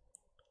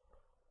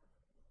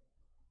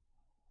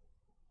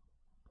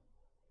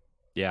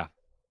 Yeah.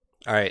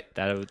 All right.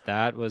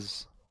 That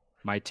was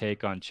my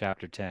take on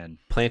chapter 10.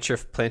 Plant your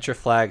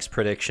flags.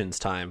 Predictions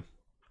time.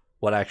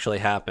 What actually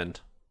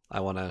happened?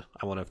 I want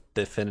a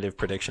definitive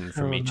prediction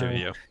from each of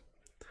you.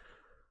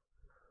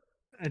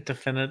 A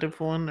definitive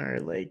one, or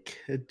like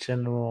a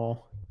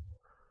general?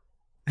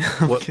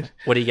 What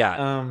do you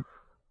got?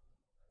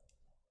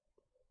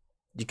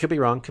 You could be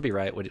wrong, could be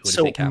right. What do you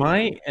So think happened?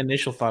 my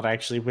initial thought,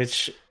 actually,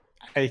 which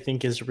I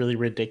think is really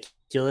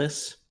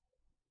ridiculous,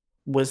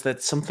 was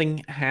that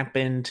something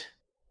happened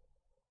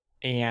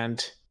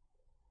and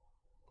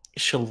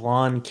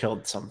Shalon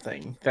killed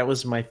something. That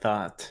was my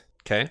thought,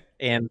 Okay.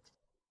 and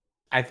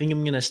I think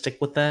I'm gonna stick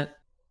with that,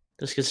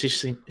 just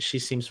because she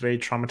seems very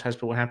traumatized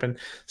by what happened.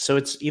 So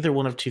it's either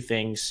one of two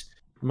things.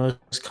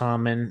 Most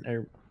common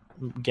or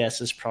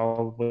guess is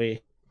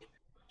probably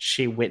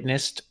she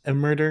witnessed a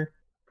murder.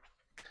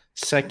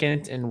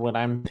 Second, and what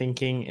I'm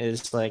thinking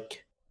is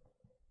like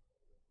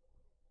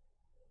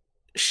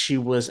she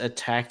was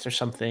attacked or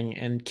something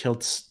and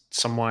killed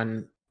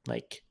someone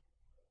like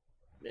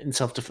in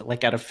self defense,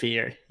 like out of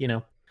fear,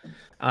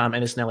 and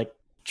is now like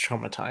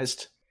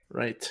traumatized,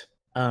 right?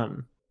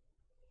 Um,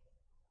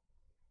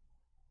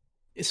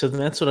 so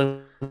that's what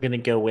I'm gonna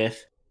go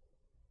with,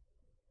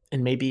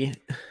 and maybe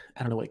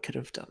I don't know what could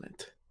have done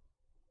it.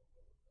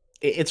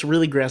 It's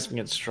really grasping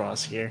at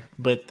straws here,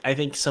 but I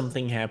think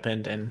something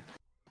happened and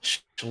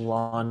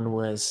Shalon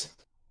was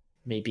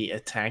maybe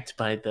attacked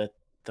by the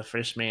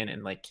first man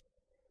and like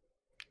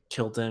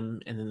killed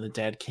him, and then the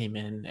dad came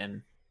in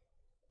and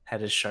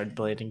had his shard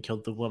blade and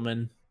killed the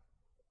woman,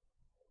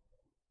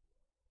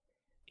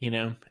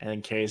 and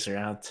then carries her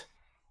out.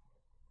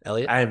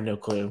 Elliot? I have no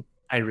clue.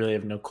 I really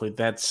have no clue.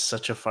 That's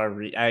such a far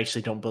reach. I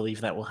actually don't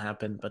believe that will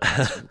happen, but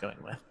that's what I'm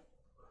going with.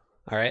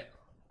 All right.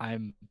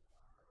 I'm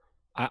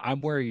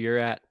where you're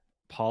at,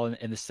 Paul,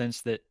 in the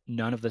sense that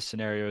none of the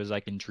scenarios I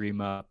can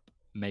dream up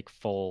make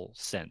full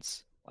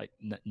sense. Like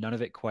none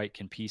of it quite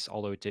can piece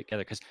all the way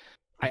together. Because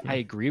I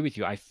agree with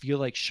you. I feel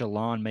like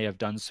Shalon may have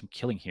done some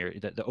killing here.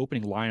 The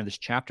opening line of this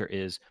chapter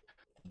is,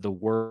 "The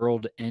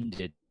world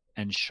ended,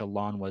 and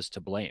Shalon was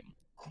to blame."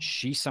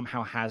 She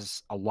somehow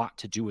has a lot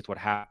to do with what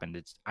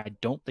happened. I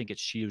don't think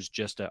she was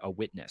just a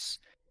witness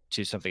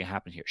to something that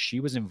happened here. She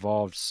was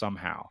involved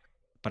somehow,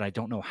 but I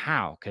don't know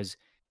how, because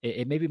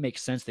it maybe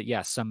makes sense that,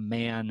 yeah, some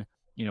man,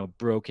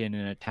 broke in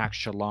and attacked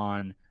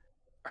Shalon.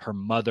 Her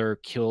mother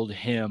killed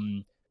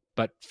him,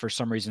 but for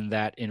some reason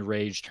that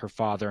enraged her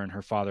father, and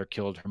her father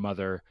killed her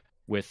mother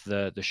with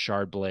the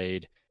shard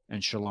blade,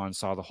 and Shalon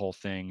saw the whole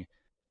thing.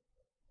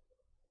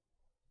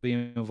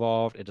 Being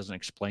involved, it doesn't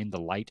explain the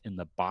light in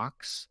the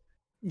box.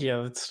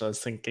 Yeah, that's what I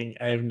was thinking.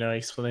 I have no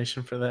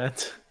explanation for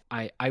that.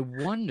 I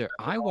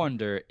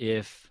wonder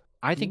if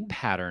I think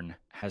pattern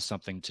has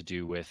something to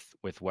do with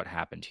what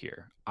happened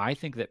here. I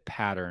think that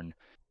pattern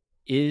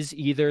is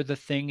either the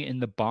thing in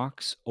the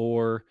box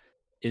or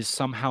is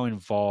somehow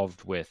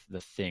involved with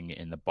the thing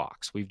in the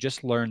box. We've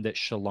just learned that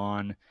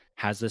Shalon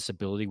has this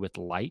ability with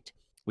light.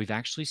 We've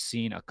actually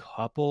seen a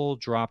couple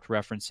dropped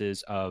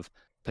references of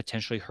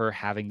potentially her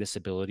having this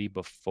ability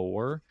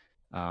before.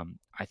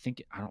 I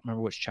think I don't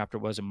remember which chapter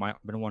it was. It might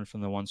have been one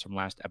from the ones from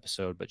last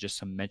episode, but just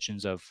some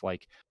mentions of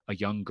like a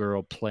young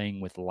girl playing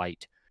with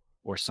light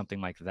or something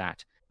like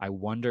that. I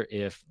wonder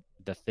if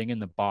the thing in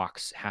the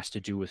box has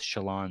to do with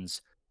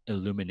Shalon's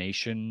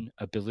illumination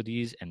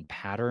abilities and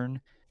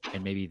pattern,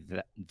 and maybe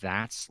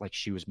that's like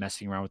she was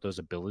messing around with those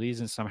abilities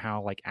and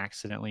somehow like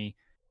accidentally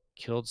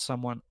killed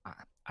someone.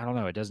 I don't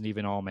know. It doesn't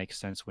even all make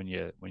sense when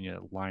you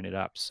line it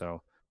up.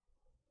 So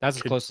that's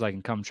as close as I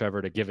can come,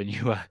 Trevor, to giving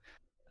you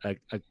a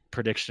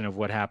prediction of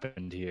what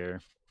happened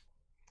here.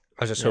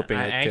 I was just hoping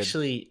I could...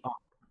 actually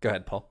Go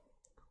ahead, Paul.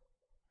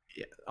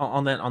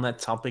 On that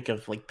topic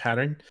of like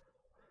pattern,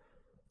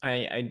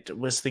 I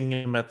was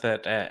thinking about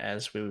that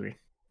as we were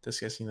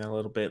discussing that a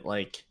little bit.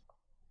 Like,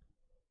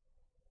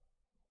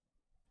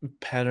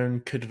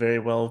 pattern could very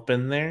well have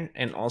been there,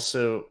 and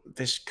also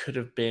this could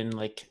have been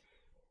like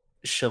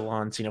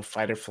Shalon's,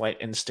 fight or flight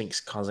instincts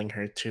causing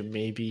her to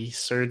maybe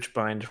surge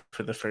bind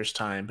for the first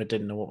time, but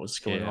didn't know what was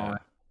going on.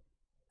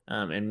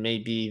 And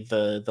maybe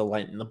the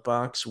light in the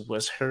box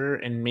was her,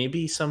 and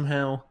maybe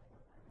somehow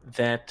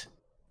that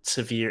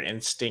severe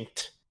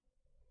instinct,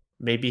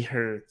 maybe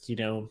her,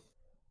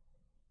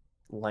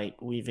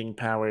 light weaving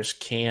powers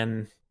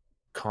can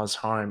cause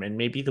harm, and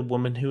maybe the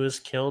woman who was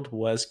killed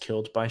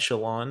by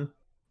Shalon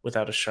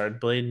without a shard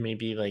blade.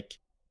 Maybe like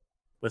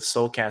with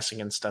soul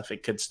casting and stuff,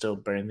 it could still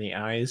burn the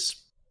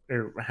eyes,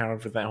 or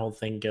however that whole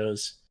thing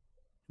goes.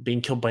 Being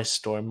killed by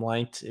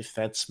Stormlight, if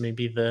that's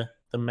maybe the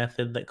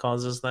method that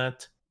causes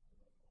that,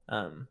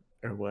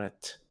 or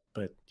what.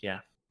 But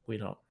yeah, I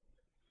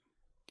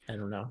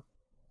don't know.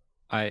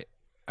 I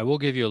will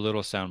give you a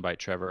little soundbite,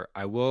 Trevor.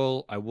 I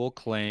will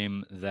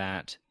claim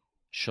that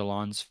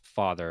Shalon's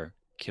father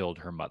killed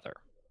her mother.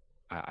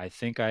 I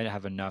think I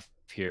have enough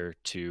here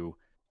to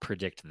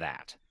predict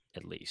that,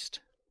 at least.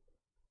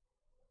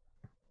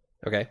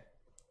 Okay.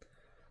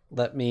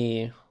 Let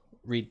me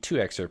read 2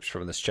 excerpts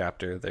from this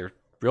chapter. They're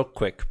real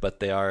quick, but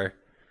they are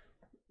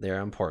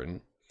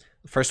important.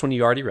 The first one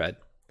you already read,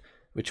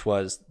 which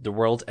was the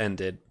world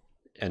ended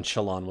and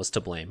Shalon was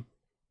to blame.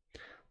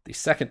 The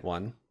second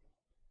one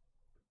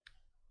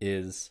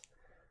is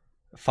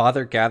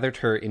father gathered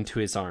her into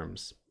his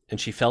arms, and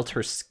she felt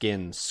her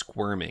skin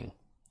squirming.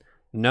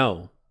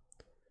 No,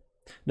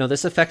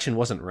 this affection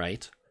wasn't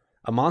right.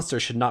 A monster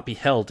should not be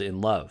held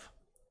in love.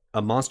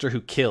 A monster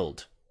who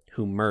killed,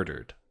 who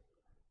murdered.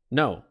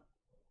 No,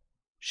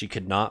 she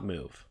could not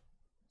move.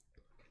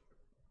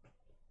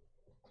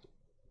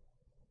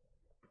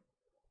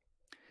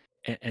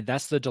 And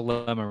that's the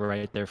dilemma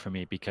right there for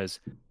me, because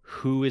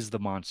who is the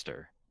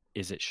monster?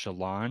 Is it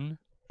Shallan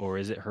or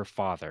is it her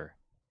father?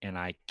 And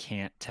I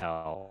can't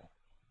tell.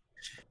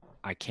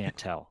 I can't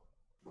tell.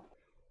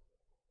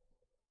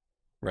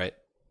 Right.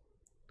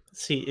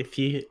 See, if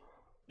you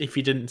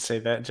didn't say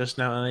that just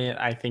now, Elliot,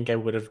 I think I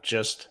would have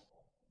just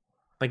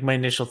like my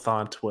initial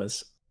thought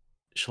was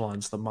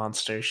Shallan's the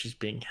monster, she's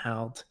being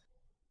held.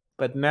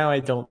 But now I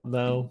don't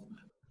know.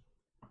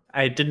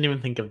 I didn't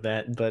even think of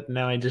that, but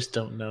now I just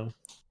don't know.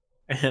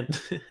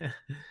 And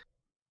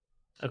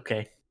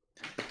okay.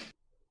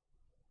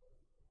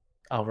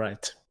 All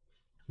right.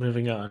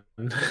 Moving on.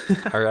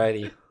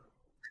 Alrighty.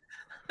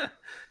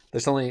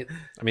 There's only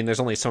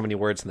so many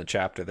words in the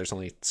chapter. There's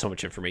only so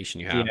much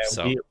information you have. Yeah,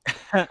 so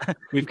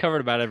We've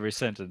covered about every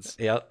sentence.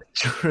 yep.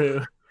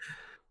 true.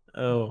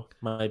 Oh,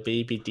 my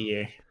baby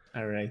dear.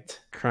 All right.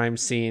 Crime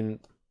scene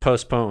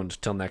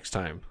postponed till next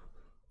time.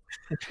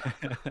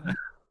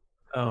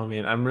 Oh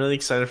man, I'm really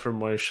excited for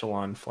more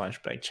Shallan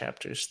flashback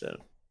chapters though.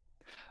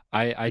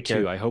 I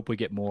Because- too. I hope we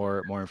get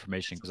more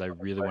information, because I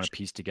really want to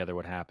piece together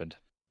what happened.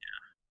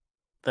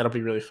 That'll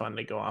be really fun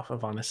to go off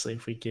of, honestly,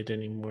 if we get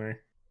any more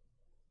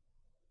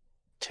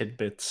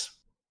tidbits.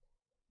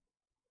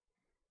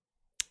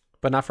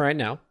 But not for right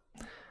now.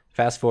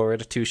 Fast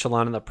forward to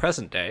Shallan in the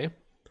present day,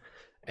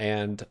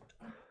 and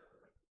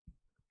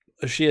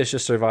she has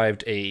just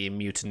survived a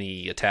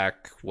mutiny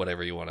attack,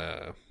 whatever you want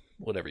to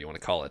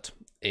call it,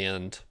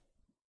 and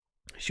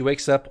she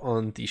wakes up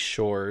on the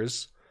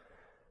shores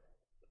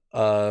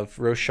of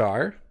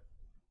Roshar,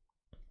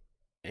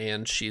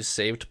 and she's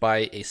saved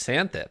by a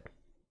Santhed,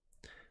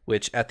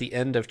 which at the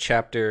end of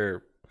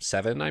chapter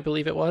 7, I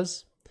believe it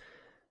was,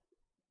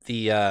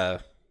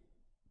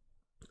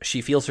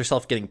 she feels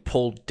herself getting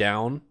pulled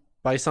down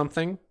by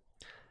something,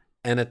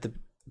 and at the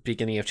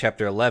beginning of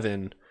chapter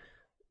 11,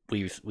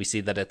 we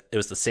see that it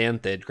was the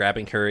Santhed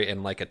grabbing her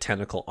in like a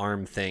tentacle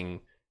arm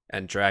thing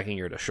and dragging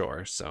her to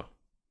shore. So,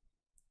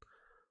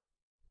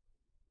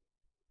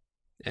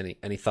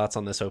 any thoughts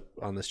on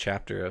this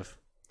chapter of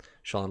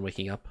Shallan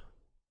waking up?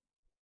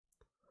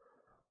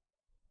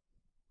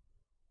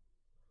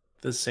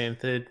 The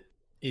Santhed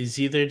is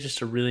either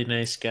just a really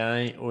nice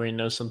guy or he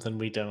knows something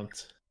we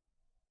don't.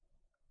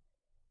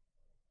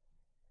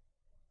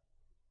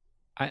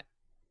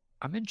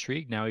 I'm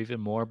intrigued now even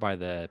more by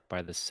the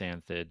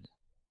Santhed.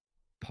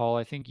 Paul,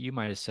 I think you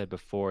might have said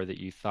before that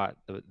you thought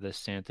the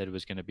Santhed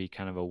was going to be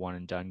kind of a one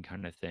and done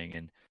kind of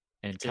thing,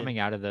 and coming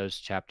out of those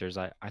chapters,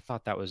 I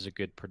thought that was a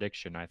good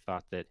prediction. I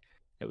thought that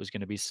it was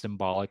going to be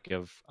symbolic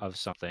of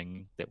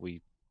something that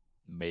we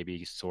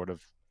maybe sort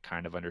of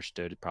kind of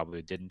understood,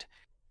 probably didn't,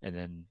 and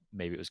then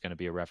maybe it was going to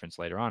be a reference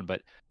later on.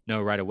 But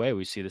no, right away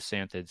we see the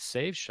Santhed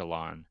save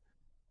Shallan,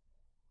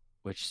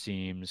 which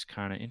seems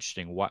kind of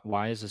interesting.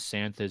 Why is the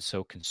Santhed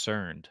so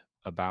concerned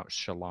about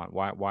Shallan?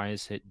 Why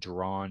is it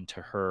drawn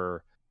to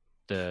her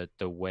the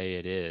way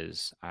it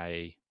is?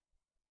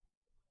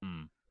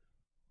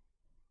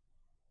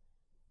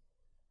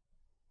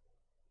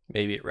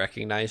 Maybe it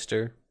recognized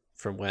her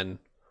from when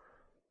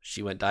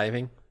she went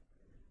diving.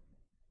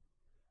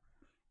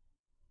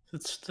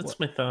 That's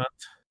my thought.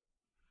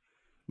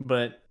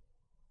 But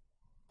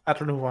I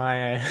don't know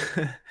why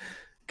I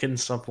couldn't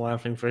stop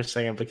laughing for a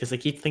second, because I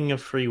keep thinking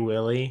of Free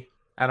Willy.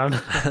 I don't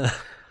know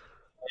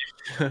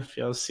if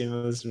y'all seen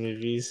those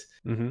movies,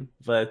 Mm-hmm.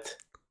 but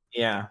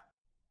yeah,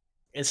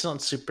 it's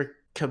not super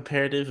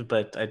comparative,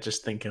 but I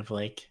just think of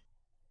like,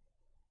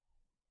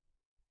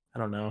 I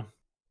don't know,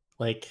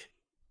 like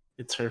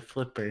it's her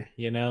flipper,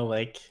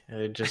 like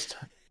they're just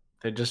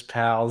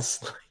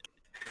pals.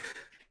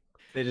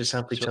 They just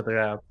help each other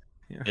out.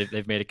 Yeah.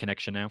 They've made a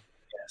connection now.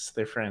 Yes,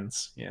 they're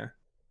friends. Yeah.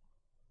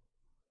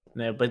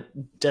 No, but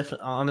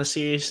definitely on a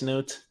serious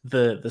note,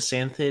 the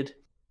Santhed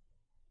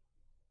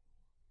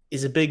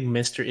is a big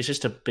mystery. It's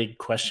just a big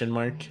question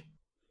mark.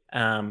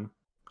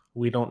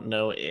 We don't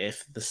know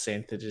if the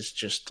Santhed is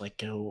just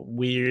like a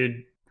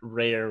weird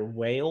rare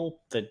whale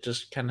that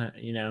just kind of,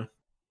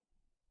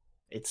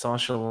 it saw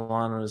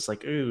Shallan and was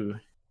like, ooh,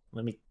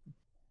 let me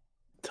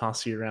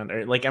toss you around.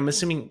 Or like, I'm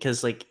assuming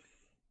because like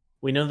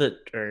we know that,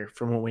 or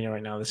from what we know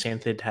right now, the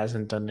Santhed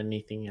hasn't done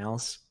anything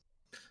else.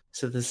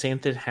 So the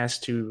Santhed has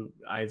to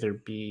either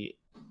be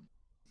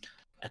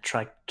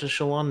attracted to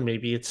Shallan.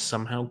 Maybe it's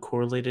somehow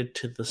correlated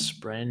to the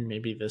Spren.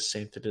 Maybe the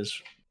Santhed is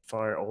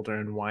far older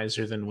and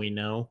wiser than we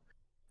know.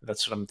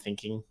 That's what I'm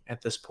thinking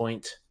at this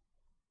point.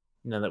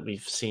 Now that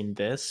we've seen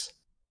this,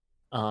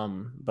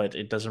 but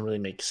it doesn't really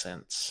make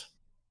sense.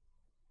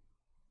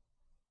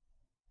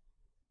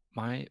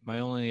 My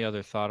only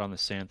other thought on the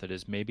Santhed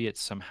is maybe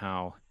it's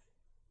somehow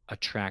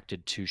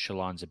attracted to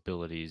Shallan's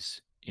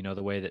abilities.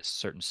 The way that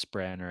certain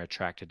Spren are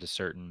attracted to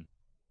certain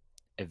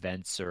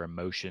events or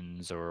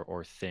emotions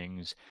or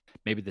things.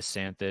 Maybe the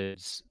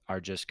Santheds are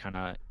just kind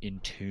of in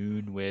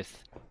tune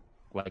with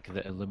like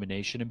the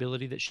illumination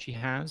ability that she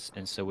has,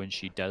 and so when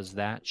she does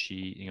that,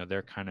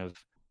 they're kind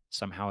of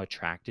somehow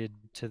attracted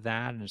to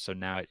that, and so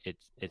now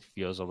it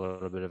feels a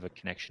little bit of a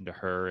connection to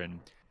her, and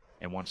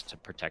wants to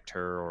protect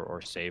her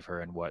or save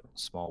her in what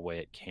small way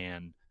it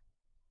can.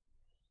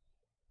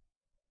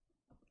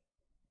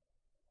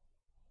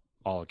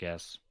 I'll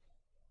guess.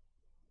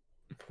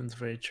 That's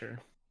very true.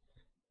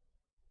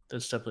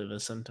 That's definitely the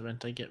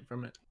sentiment I get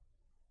from it.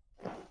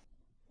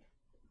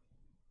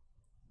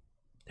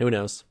 Who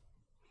knows?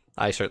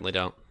 I certainly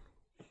don't.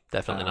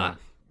 Definitely not.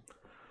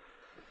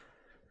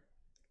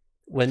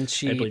 When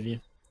I believe you.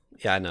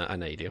 Yeah, I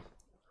know you do.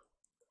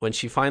 When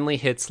she finally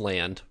hits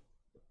land,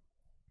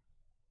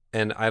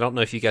 and I don't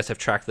know if you guys have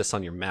tracked this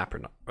on your map or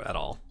not at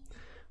all,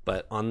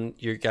 but on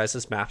your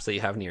guys' maps that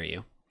you have near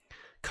you,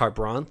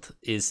 Kharbranth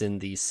is in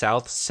the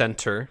south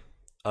center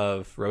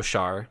of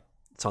Roshar.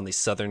 It's on the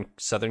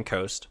southern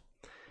coast,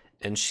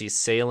 and she's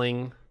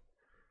sailing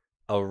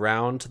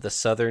around the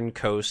southern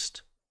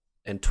coast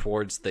and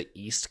towards the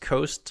east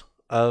coast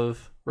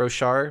of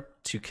Roshar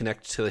to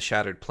connect to the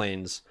Shattered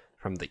Plains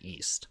from the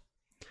east.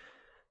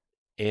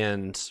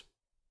 And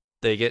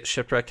they get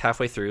shipwrecked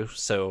halfway through,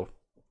 so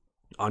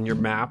on your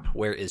map,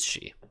 where is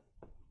she?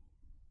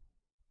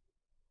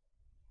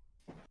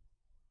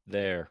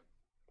 There.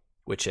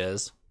 Which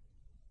is?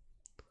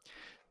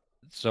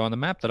 So on the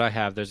map that I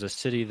have, there's a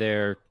city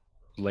there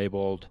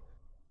labeled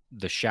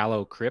the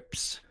Shallow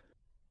Crypts.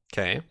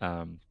 Okay.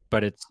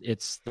 But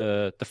it's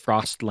the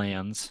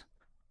Frostlands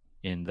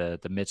in the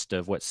midst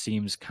of what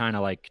seems kind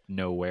of like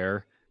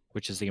nowhere,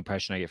 which is the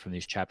impression I get from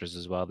these chapters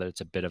as well, that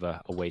it's a bit of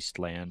a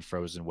wasteland,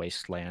 frozen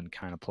wasteland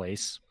kind of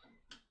place.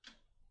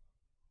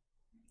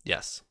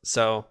 Yes.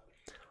 So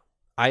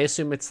I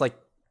assume it's like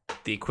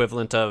the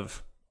equivalent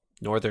of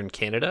northern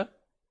Canada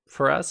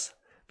for us.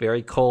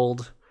 Very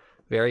cold,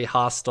 very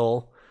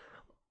hostile.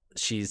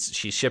 She's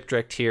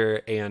shipwrecked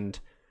here, and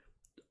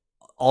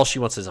all she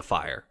wants is a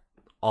fire.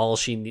 All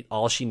she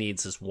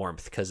needs is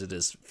warmth because it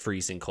is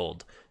freezing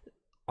cold.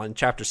 On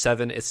chapter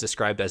 7, it's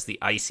described as the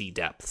icy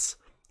depths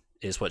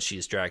is what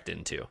she's dragged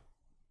into.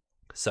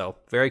 So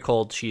very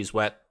cold. She's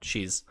wet.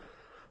 She's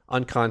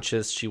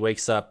unconscious. She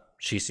wakes up.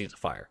 She sees a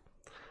fire.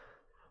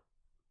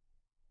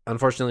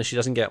 Unfortunately, she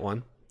doesn't get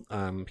one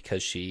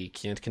because she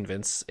can't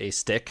convince a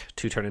stick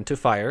to turn into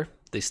fire.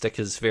 The stick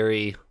is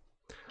very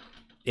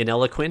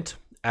ineloquent,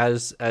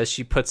 as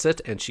she puts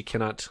it, and she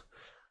cannot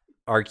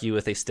argue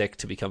with a stick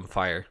to become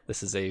fire.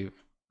 This is a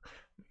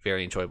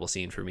very enjoyable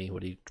scene for me.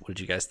 What did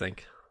you guys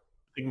think?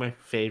 I think my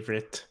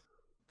favorite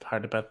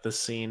part about this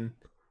scene,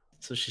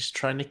 so she's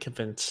trying to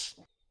convince.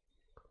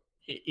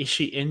 Is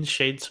she in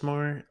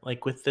Shadesmore,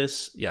 like, with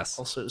this? Yes.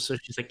 Also, so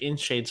she's like in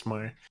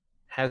Shadesmore,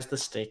 has the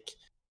stick,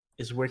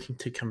 is working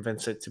to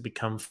convince it to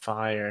become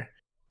fire,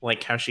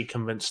 like how she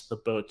convinced the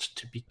boat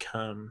to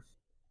become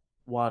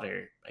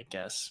water, I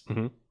guess.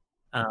 Mm-hmm.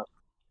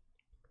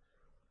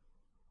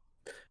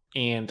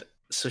 And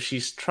so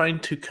she's trying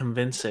to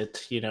convince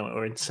it,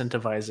 or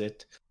incentivize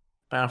it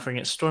by offering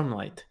it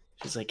Stormlight.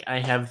 She's like, I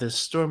have this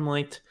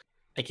Stormlight.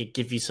 I could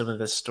give you some of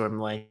this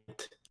Stormlight.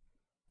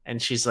 And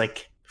she's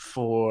like,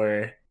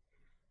 for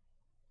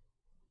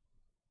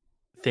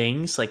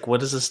things? Like, what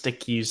does a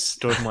stick use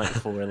Stormlight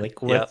for?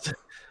 Like,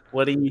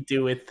 what do you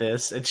do with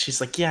this? And she's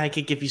like, yeah, I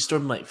could give you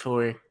Stormlight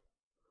for,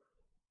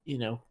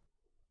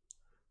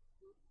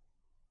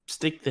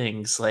 stick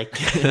things. Like,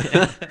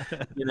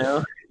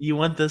 you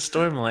want the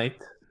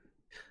Stormlight.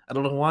 I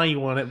don't know why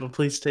you want it, but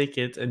please take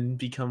it and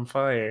become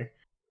fire.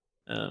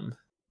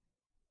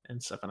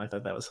 And stuff. And I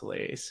thought that was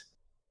hilarious.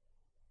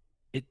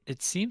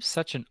 It seems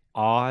such an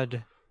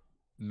odd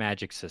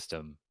magic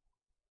system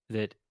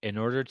that in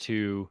order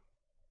to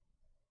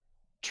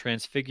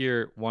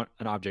transfigure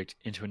an object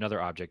into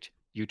another object,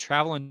 you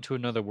travel into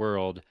another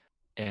world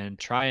and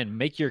try and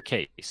make your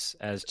case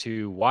as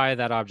to why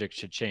that object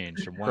should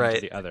change from one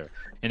to the other.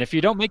 And if you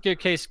don't make your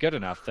case good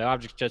enough, the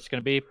object's just going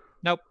to be,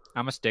 nope,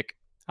 I'm a stick.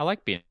 I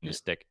like being a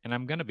stick, and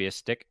I'm going to be a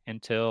stick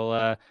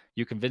until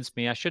you convince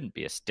me I shouldn't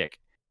be a stick.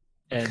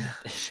 And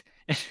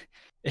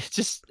it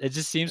just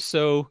seems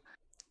so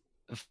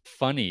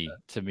funny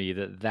to me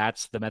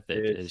that's the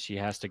method, is she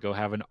has to go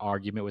have an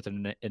argument with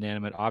an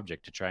inanimate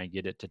object to try and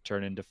get it to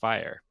turn into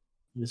fire.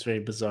 It was very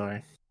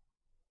bizarre.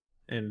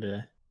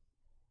 And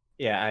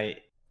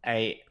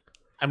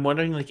I'm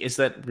wondering, like, is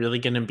that really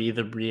going to be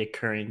the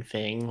reoccurring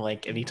thing?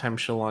 Like, anytime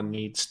Shallan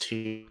needs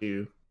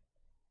to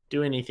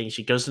do anything,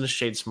 she goes into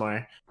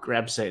Shadesmar,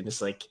 grabs it, and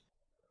is like,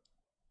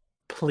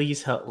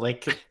 please help,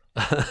 like,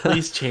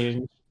 please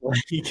change.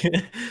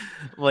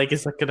 Like,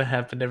 is that going to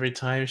happen every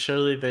time?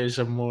 Surely there's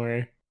a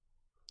more...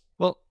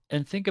 Well,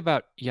 and think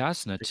about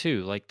Yasna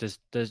too. Like,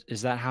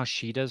 is that how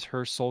she does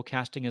her soul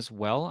casting as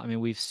well? I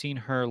mean, we've seen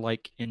her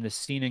like in the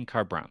scene in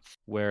Kharbranth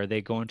where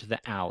they go into the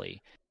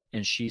alley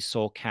and she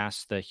soul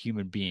casts the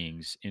human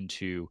beings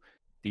into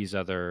these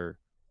other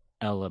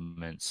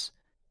elements.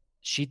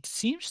 She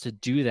seems to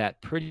do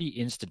that pretty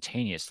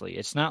instantaneously.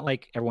 It's not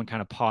like everyone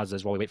kind of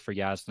pauses while we wait for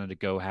Yasna to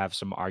go have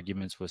some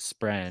arguments with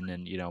Spren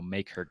and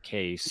make her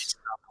case.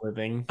 Stop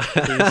living.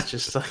 Please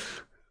just like...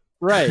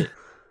 Right.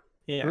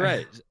 Yeah.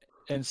 Right.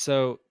 And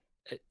so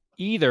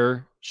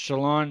either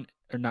Shallan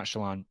or not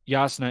Shallan,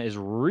 Yasna is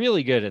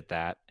really good at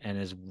that and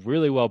is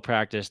really well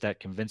practiced at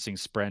convincing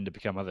Spren to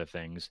become other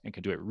things and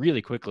can do it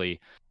really quickly.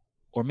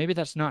 Or maybe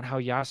that's not how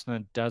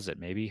Yasna does it.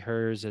 Maybe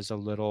hers is a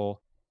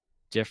little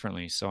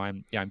differently. So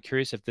I'm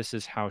curious if this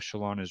is how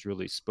Shallan is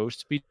really supposed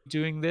to be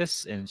doing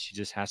this, and she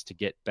just has to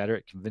get better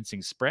at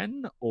convincing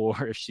Spren,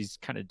 or if she's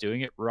kind of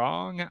doing it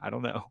wrong. I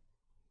don't know.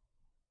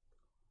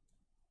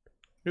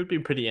 It would be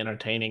pretty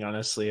entertaining,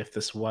 honestly, if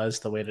this was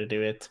the way to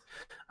do it.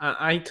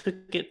 I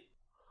took it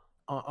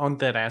on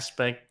that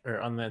aspect or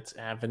on that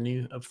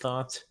avenue of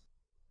thought.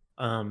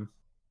 Um,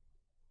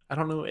 I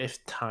don't know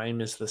if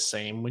time is the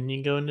same when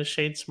you go into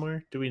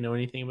Shadesmore. Do we know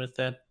anything about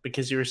that?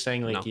 Because you were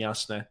saying like No.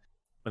 Yasna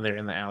when they're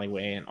in the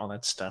alleyway and all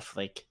that stuff,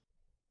 like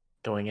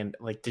going in,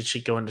 like did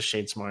she go into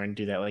Shadesmore and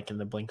do that like in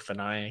the blink of an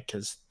eye?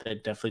 Because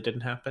that definitely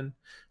didn't happen.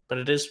 But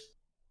it is,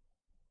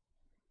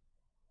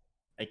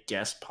 I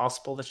guess,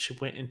 possible that she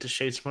went into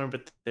Shadesmore,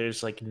 but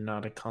there's like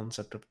not a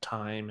concept of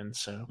time, and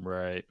so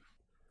Right.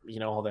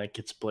 all that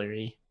gets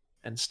blurry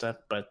and stuff.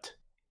 But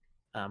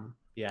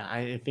yeah,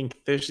 I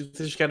think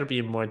there's got to be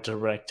a more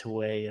direct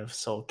way of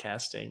soul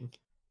casting.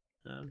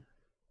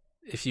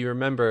 If you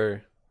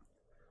remember,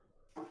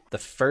 the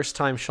first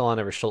time Shallan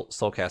ever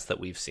soulcast that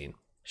we've seen,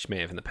 she may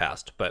have in the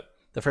past, but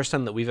the first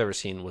time that we've ever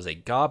seen was a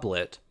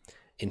goblet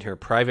in her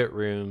private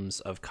rooms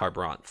of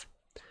Kharbranth.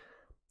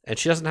 And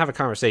she doesn't have a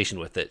conversation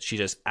with it. She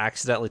just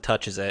accidentally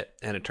touches it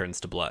and it turns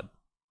to blood.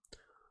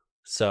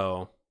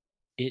 So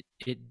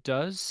It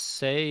does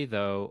say,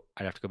 though,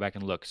 I'd have to go back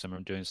and look because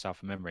I'm doing this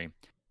off of memory.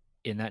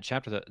 In that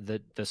chapter,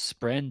 the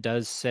Spren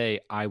does say,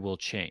 "I will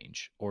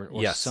change," or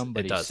yes,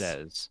 somebody it does.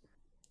 says,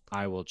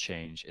 "I will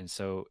change," and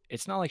so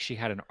it's not like she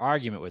had an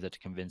argument with it to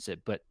convince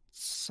it, but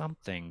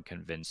something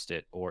convinced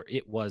it, or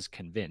it was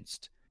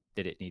convinced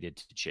that it needed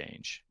to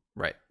change.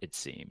 Right. It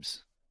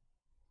seems.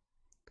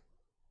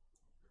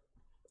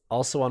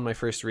 Also, on my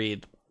first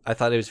read, I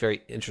thought it was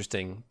very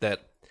interesting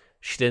that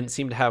she didn't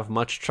seem to have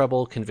much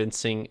trouble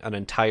convincing an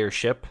entire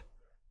ship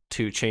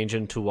to change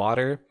into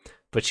water,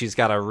 but she's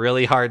got a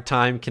really hard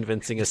time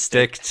convincing a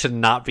stick to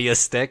not be a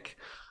stick.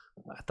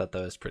 I thought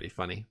that was pretty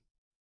funny.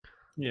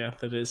 Yeah,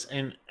 that is.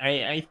 And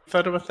I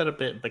thought about that a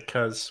bit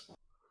because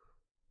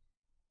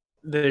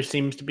there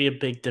seems to be a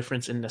big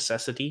difference in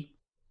necessity.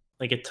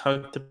 Like it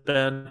talked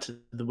about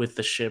with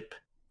the ship,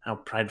 how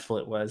prideful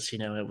it was.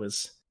 It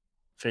was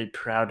very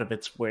proud of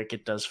its work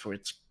it does for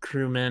its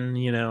crewmen.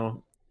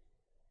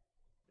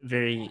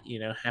 Very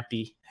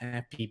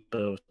happy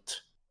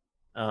boat.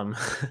 Um,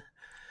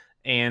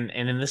 and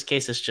in this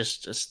case, it's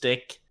just a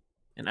stick,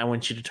 and I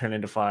want you to turn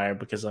into fire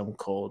because I'm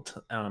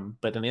cold.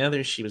 But in the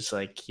other, she was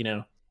like,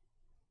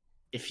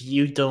 if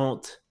you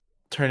don't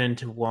turn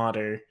into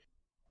water,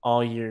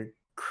 all your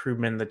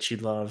crewmen that you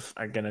love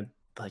are gonna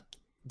like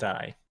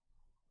die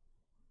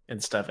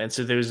and stuff. And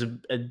so there's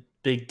a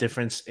big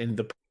difference in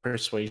the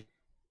persuasion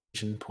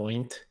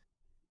point.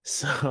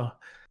 So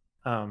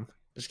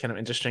it's kind of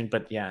interesting.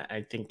 But yeah,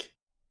 I think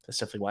that's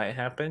definitely why it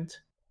happened.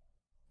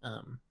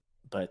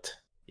 But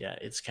yeah,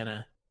 it's kind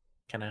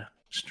of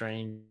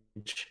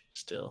strange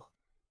still.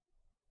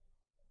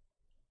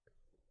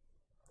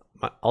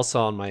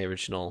 Also, on my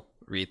original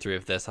read through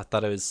of this, I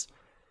thought it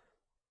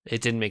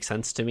didn't make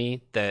sense to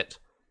me that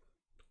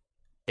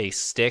a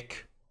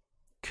stick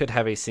could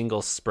have a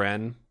single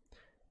spren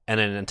and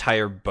an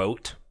entire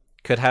boat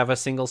could have a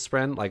single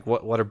spren. Like,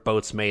 what are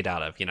boats made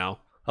out of?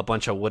 A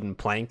bunch of wooden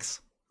planks.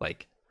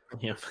 Like,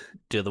 Yeah.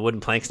 Do the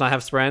wooden planks not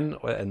have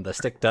spren and the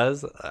stick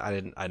does? I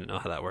didn't know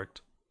how that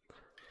worked.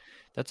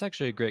 That's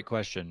actually a great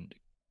question,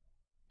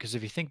 because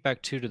if you think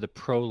back to the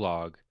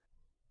prologue,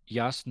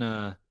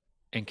 Yasna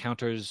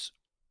encounters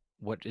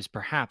what is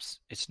perhaps,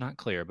 it's not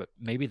clear, but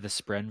maybe the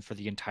spren for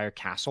the entire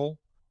castle.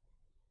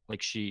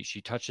 Like she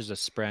touches a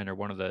spren or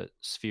one of the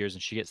spheres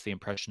and she gets the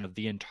impression of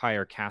the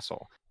entire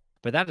castle.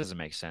 But that doesn't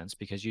make sense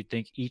because you'd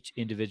think each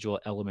individual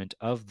element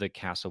of the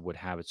castle would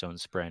have its own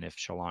spren if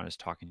Shallan is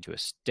talking to a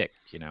stick,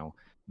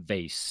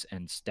 vase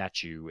and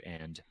statue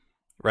and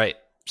right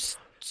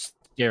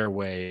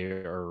stairway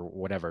or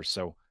whatever.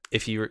 So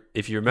if you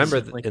remember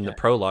like in the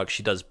prologue,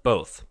 she does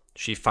both.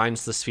 She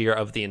finds the sphere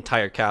of the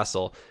entire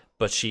castle,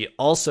 but she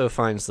also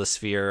finds the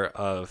sphere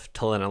of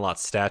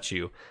Talenelat's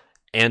statue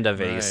and a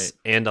vase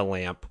and a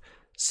lamp.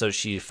 So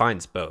she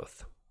finds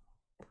both.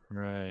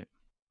 Right.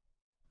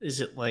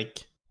 Is it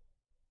like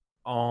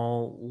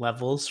all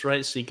levels,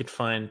 right? So you could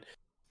find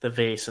the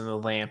vase and the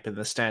lamp and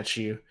the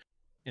statue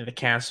in the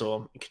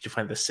castle. Could you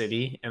find the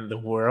city and the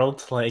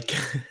world? Like,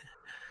 can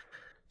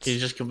you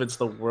just convince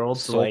the world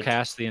to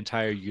soulcast the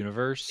entire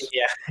universe?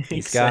 Yeah,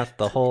 he's got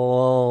the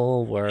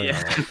whole world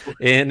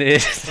in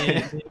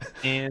it,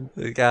 and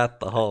he got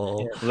the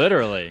whole.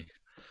 Literally.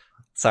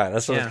 Sorry,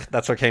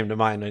 that's what came to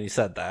mind when you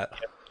said that.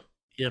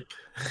 Yep.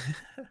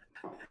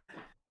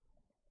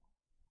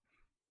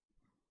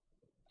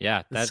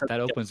 Yeah, that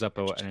opens up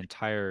an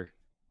entire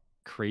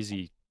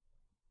crazy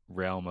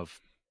realm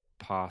of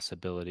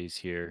possibilities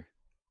here.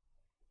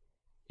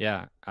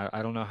 Yeah,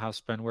 I don't know how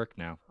spren work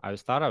now. I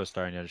thought I was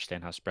starting to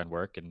understand how spren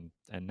work, and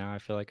now I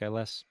feel like I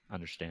less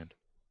understand.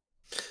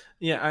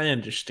 Yeah, I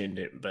understand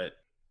it, but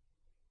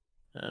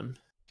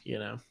you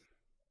know,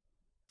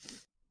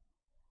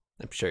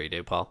 I'm sure you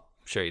do, Paul.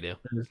 I'm sure you do.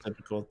 it is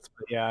difficult.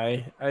 But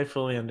yeah, I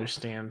fully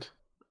understand.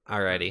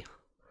 Alrighty.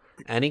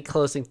 Any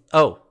closing?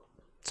 Oh,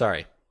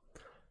 sorry.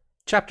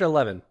 Chapter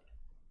 11.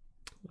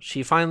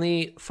 She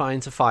finally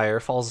finds a fire,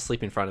 falls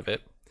asleep in front of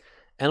it,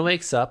 and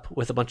wakes up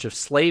with a bunch of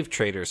slave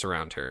traders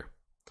around her.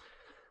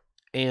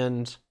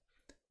 And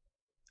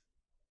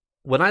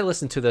when I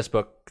listened to this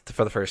book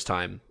for the first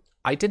time,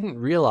 I didn't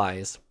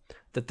realize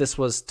that this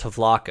was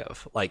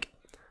Tvlakov. Like,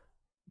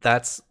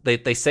 that's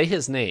they say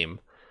his name,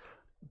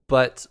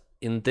 but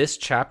in this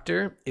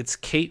chapter, it's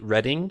Kate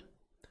Redding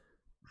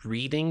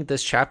reading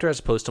this chapter as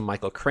opposed to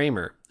Michael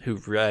Kramer, who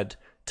read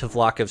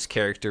Tvlakov's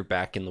character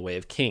back in The Way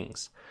of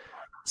Kings.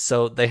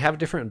 So they have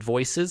different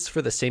voices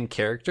for the same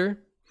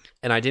character,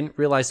 and I didn't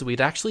realize that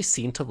we'd actually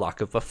seen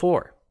Tvlakov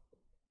before.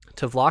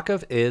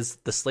 Tvlakov is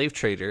the slave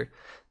trader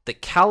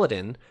that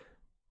Kaladin,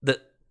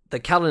 that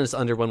Kaladin is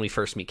under when we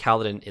first meet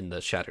Kaladin in the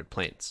Shattered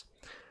Plains.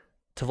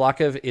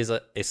 Tvlakov is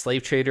a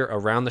slave trader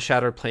around the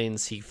Shattered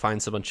Plains. He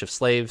finds a bunch of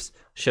slaves,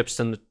 ships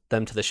them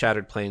to the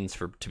Shattered Plains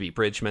to be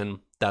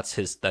bridgemen. That's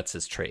his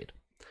trade.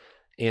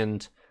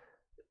 And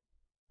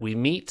we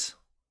meet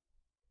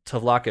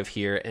Tvlakov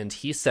here, and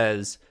he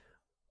says,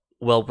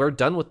 well, we're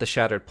done with the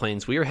Shattered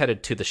Plains. We are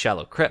headed to the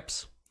Shallow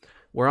Crypts.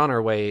 We're on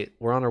our way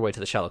to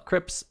the Shallow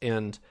Crypts,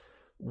 and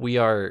we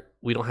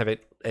don't have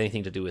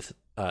anything to do with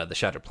the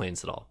Shattered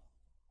Plains at all.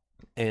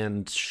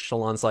 And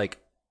Shallan's like,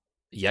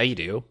 yeah, you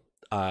do.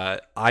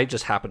 I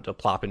just happened to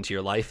plop into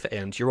your life,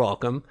 and you're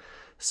welcome.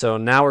 So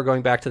now we're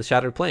going back to the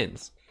Shattered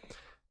Plains.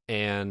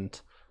 And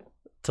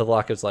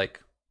Tvlakov's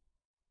like,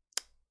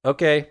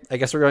 okay, I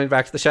guess we're going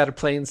back to the Shattered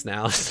Plains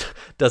now.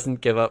 Doesn't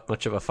give up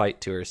much of a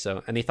fight to her.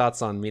 So any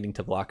thoughts on meeting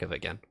Tvlakov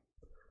again?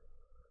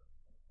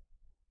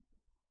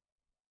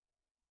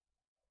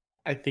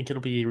 I think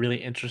it'll be really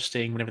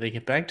interesting whenever they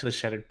get back to the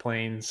Shattered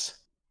Plains,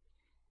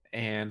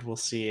 and we'll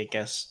see, I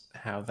guess,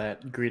 how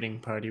that greeting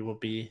party will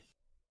be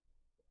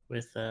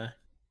with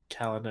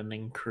Kaladin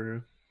and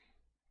crew.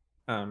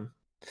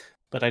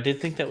 But I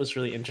did think that was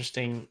really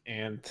interesting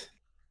and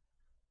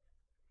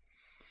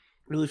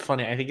really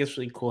funny. I think it's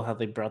really cool how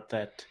they brought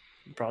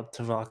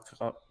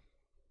Tvlakov,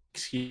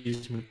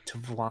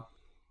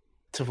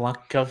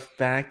 Tvlakov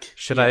back.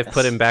 Should I have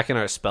put him back in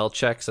our spell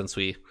check since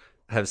it's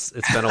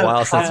been a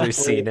while since we've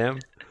seen him?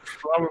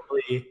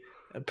 Probably.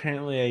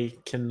 Apparently, I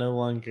can no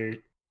longer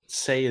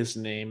say his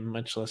name,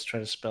 much less try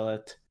to spell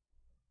it.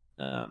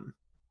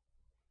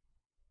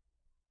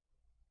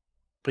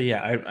 But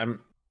yeah,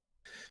 I'm.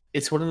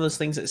 It's one of those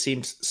things that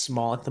seems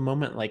small at the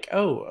moment. Like,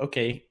 oh,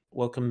 okay,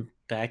 welcome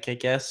back, I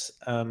guess.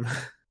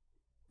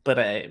 But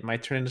it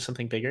might turn into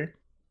something bigger.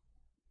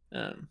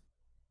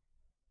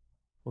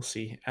 We'll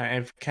see.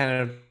 I've kind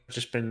of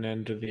just been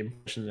under the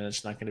impression that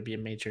it's not going to be a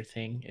major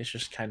thing. It's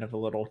just kind of a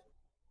little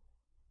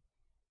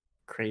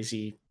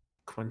crazy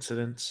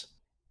coincidence.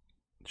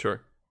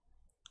 Sure.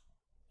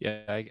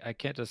 Yeah, I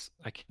can't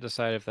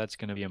decide if that's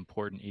going to be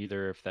important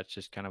either. If that's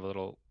just kind of a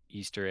little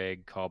Easter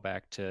egg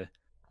callback to,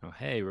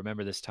 hey,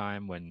 remember this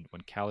time when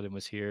Kaladin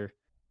was here?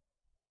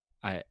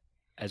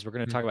 As we're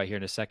going to talk about here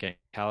in a second,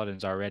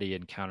 Kaladin's already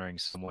encountering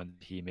someone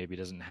he maybe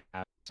doesn't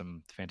have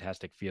some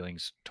fantastic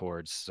feelings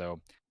towards. So,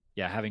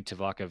 yeah, having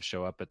Tvlakov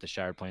show up at the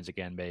Shattered Plains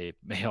again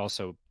may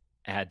also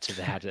add to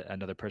that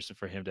another person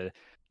for him to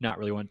not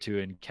really want to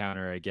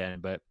encounter again.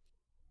 But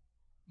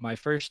my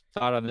first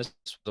thought on this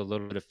was a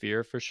little bit of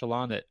fear for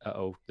Shallan that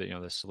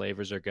the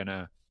slavers are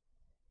gonna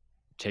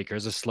take her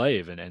as a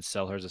slave and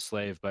sell her as a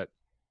slave. But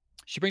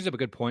she brings up a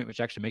good point, which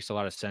actually makes a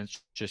lot of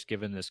sense, just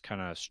given this kind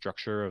of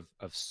structure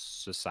of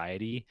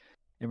society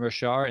in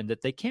Roshar, and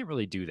that they can't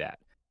really do that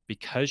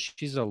because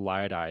she's a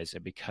light eyes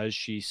and because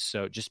she's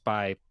so, just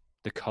by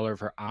the color of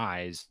her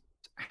eyes,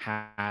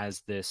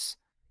 has this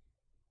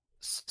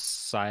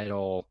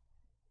societal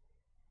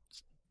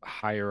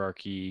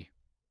hierarchy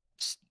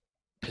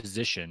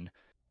position.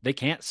 They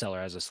can't sell her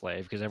as a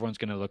slave because everyone's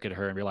going to look at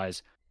her and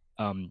realize,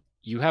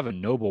 you have a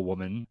noble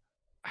woman.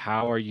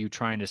 How are you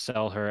trying to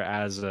sell her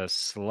as a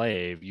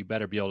slave? You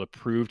better be able to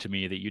prove to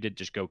me that you did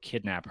just go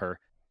kidnap her,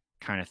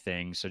 kind of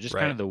thing. So just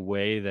kind of the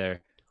way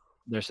their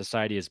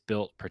society is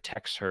built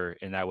protects her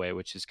in that way,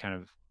 which is kind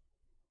of,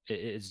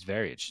 it's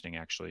very interesting,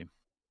 actually.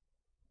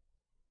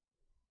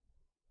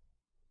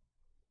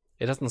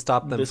 It doesn't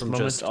stop them It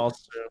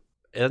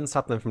doesn't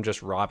stop them from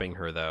just robbing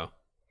her, though.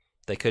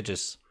 They could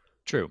just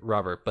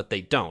rob her, but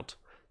they don't.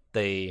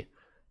 They've,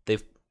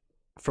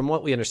 from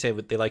what we understand,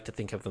 they like to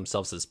think of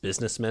themselves as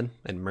businessmen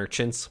and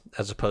merchants,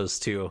 as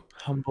opposed to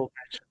humble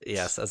merchants.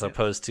 Yes, as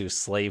opposed to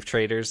slave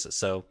traders.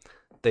 So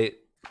they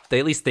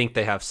at least think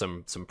they have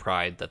some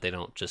pride that they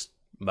don't just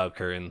mug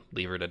her and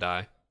leave her to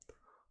die.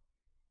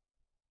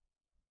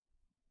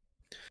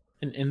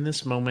 And in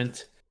this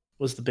moment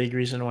was the big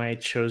reason why I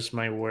chose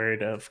my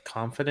word of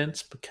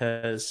confidence,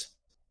 because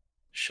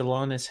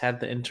Shallan has had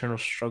the internal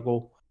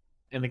struggle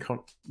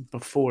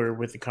before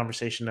with the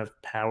conversation of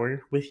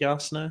power with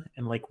Jasnah,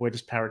 and like, where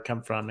does power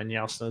come from? And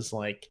Jasnah's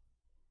like,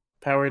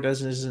 power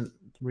isn't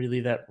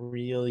really that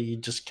real. You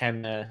just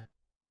kind of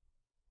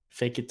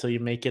fake it till you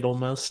make it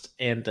almost.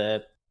 And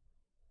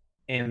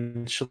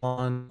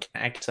Shalon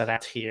acts that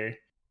out here.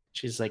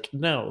 She's like,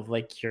 no,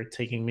 like you're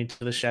taking me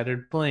to the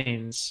Shattered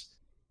Plains.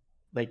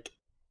 Like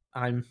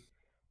I'm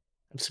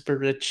super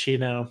rich,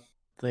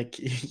 like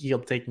you'll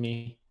take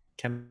me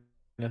kind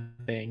of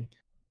thing.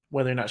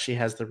 Whether or not she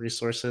has the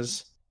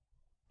resources.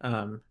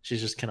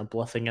 She's just kind of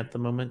bluffing at the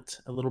moment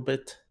a little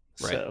bit.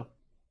 Right. So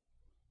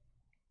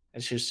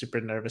and she was super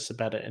nervous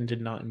about it and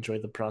did not enjoy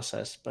the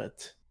process,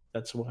 but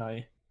that's why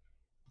it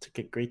took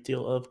a great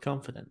deal of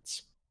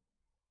confidence.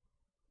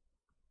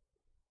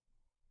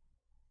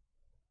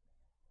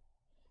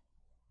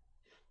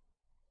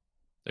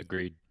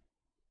 Agreed.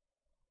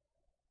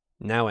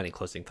 Now, any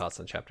closing thoughts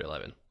on chapter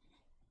 11?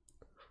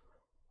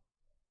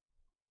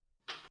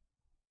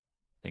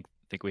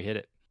 Think we hit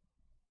it.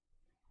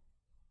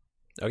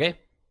 Okay.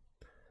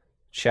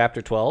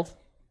 Chapter 12.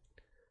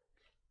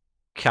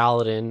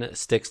 Kaladin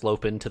sticks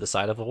Lopin to the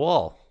side of a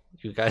wall.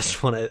 You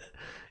guys want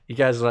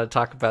to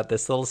talk about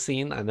this little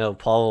scene? I know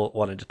Paul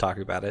wanted to talk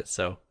about it,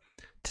 so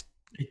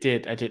I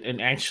did,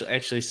 and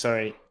actually,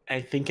 sorry,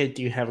 I think I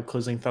do have a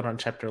closing thought on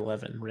chapter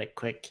 11, right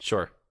quick.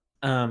 sure.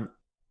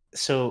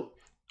 So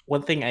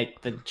one thing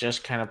that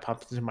just kind of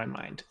popped into my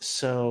mind.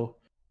 So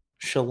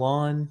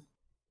Shalon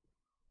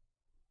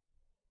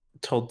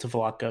told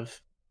Tvlakov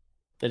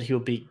that he will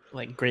be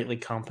like greatly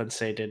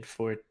compensated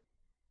for,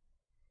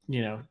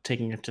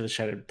 taking her to the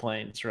Shattered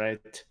Plains,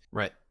 right?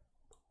 Right.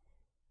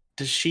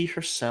 Does she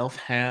herself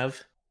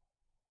have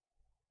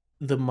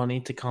the money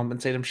to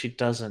compensate him? She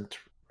doesn't,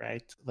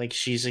 right? Like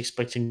she's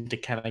expecting to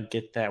kind of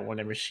get that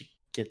whenever she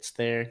gets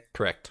there,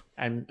 Correct.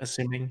 I'm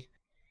assuming.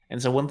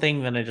 And so one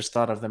thing that I just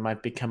thought of that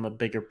might become a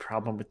bigger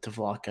problem with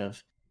Tvlakov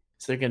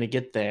is they're going to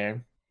get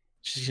there.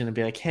 She's going to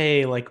be like,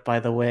 hey, like, by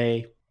the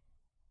way,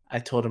 I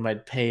told him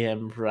I'd pay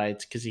him, right,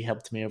 because he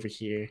helped me over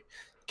here.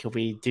 Can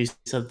we do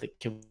something?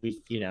 Can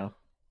we,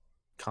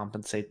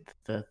 compensate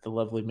the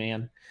lovely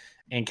man?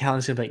 And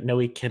Callan's going to be like, no,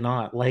 we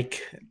cannot.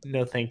 Like,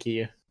 no, thank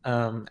you.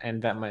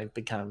 And that might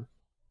become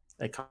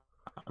a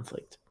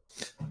conflict.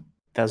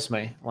 That was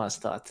my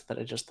last thought that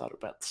I just thought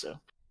about. So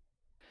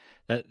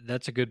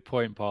That's a good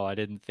point, Paul. I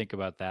didn't think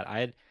about that.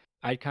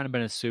 I'd kind of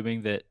been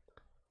assuming that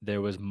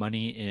there was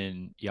money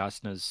in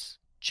Yasna's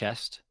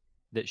chest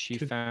that she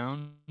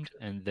found,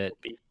 and that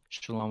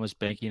Shalon was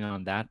banking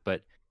on that.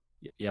 But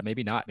yeah,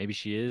 maybe not. Maybe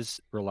she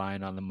is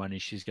relying on the money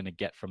she's going to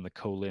get from the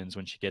Kholins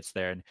when she gets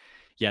there. And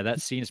yeah,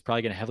 that scene is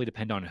probably going to heavily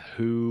depend on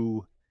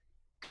who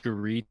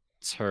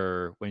greets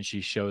her when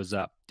she shows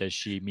up. Does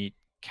she meet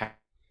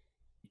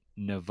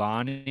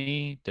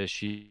Navani? Does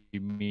she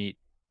meet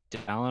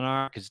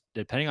Dalinar? Because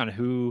depending on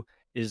who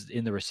is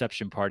in the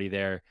reception party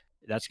there,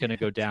 that's going to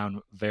go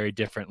down very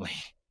differently.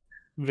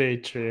 Very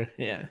true.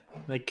 Yeah,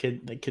 that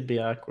could be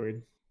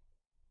awkward.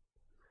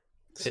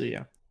 So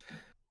yeah.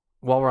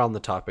 While we're on the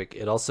topic,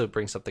 it also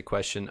brings up the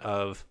question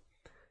of,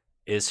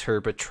 is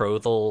her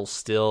betrothal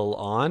still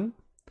on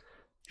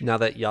now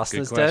that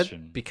Yasna's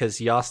dead? Because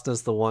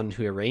Yasna's the one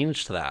who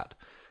arranged that.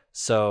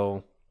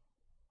 So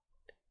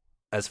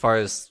as far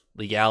as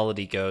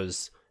legality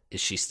goes,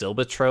 is she still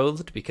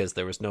betrothed because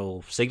there was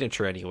no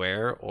signature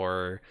anywhere?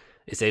 Or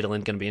is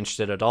Adolin going to be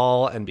interested at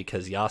all? And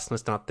because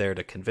Yasna's not there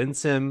to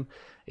convince him,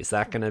 is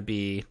that going to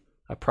be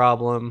a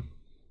problem?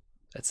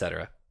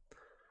 Etc.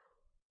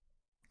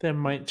 That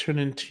might turn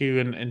into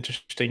an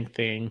interesting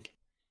thing.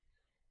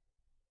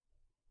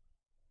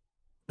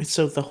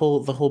 So the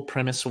whole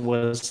premise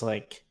was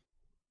like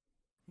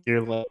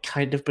you're like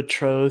kind of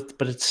betrothed,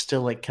 but it's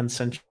still like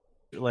consensual.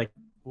 Like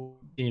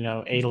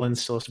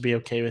Adolin's supposed to be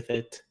okay with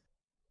it.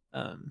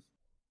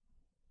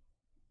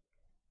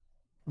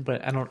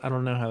 But I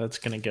don't know how that's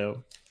gonna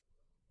go.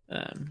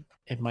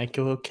 It might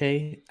go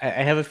okay. I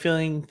have a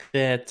feeling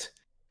that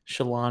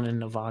Shalon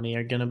and Navani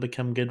are gonna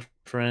become good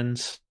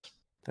friends.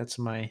 That's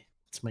my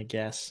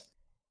guess.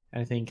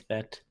 I think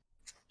that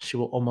she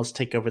will almost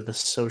take over the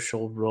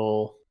social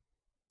role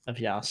of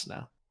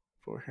Yasna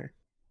for her.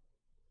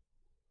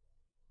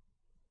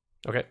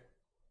 Okay.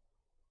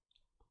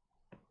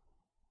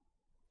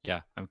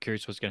 Yeah, I'm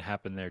curious what's going to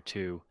happen there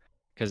too,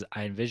 because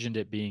I envisioned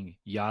it being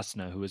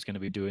Yasna who was going to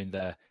be doing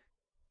the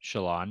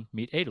Shalon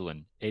meet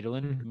Adolin.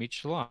 Adolin meet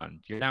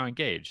Shalon. You're now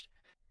engaged.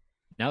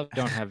 Now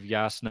don't have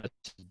Yasna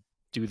to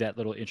do that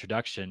little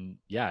introduction.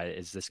 Yeah,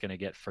 is this going to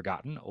get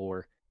forgotten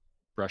or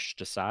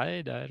brushed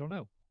aside? I don't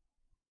know.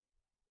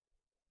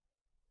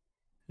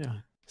 Yeah.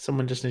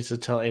 Someone just needs to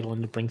tell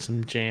Adolin to bring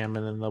some jam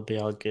and then they'll be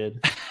all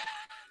good.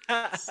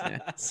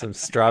 Some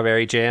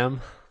strawberry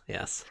jam.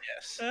 Yes.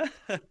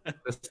 That's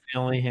the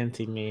only hint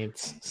he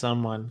needs.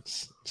 Someone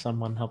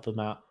help him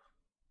out.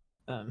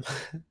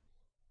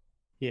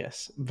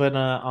 Yes. But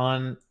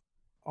on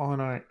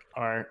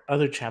our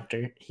other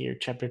chapter here,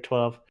 chapter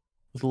 12,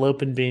 with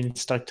Lopin being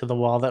stuck to the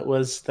wall, that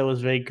was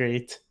very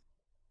great.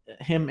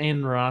 Him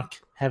and Rock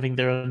having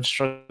their own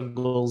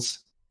struggles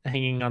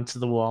hanging onto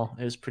the wall.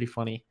 It was pretty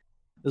funny.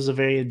 It was a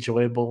very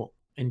enjoyable,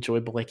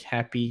 like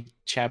happy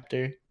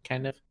chapter,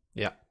 kind of.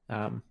 Yeah.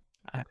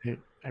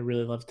 I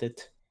really loved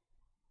it.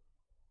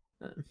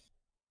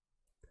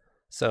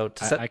 So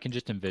to set, I can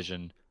just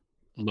envision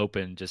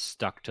Lopin just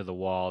stuck to the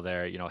wall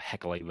there,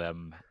 heckling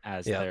them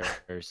as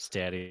they're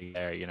standing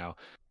there,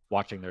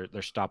 watching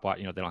their stopwatch.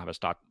 They don't have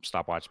a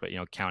stopwatch, but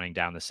counting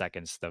down the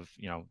seconds of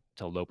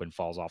till Lopin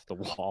falls off the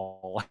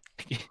wall.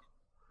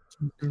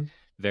 Mhm.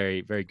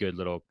 Very, very good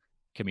little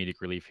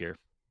comedic relief here.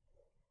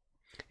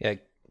 yeah,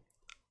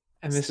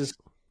 And this is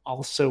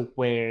also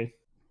where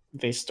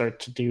they start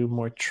to do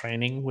more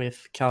training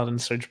with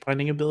Kaladin's surge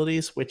binding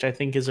abilities, which I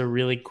think is a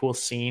really cool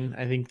scene.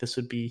 I think this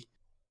would be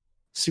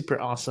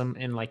super awesome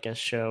in like a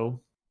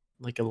show,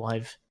 like a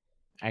live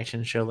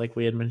action show, like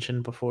we had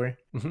mentioned before.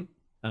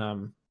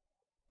 Mhm.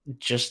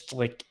 Just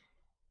like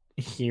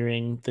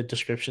hearing the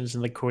descriptions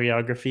and the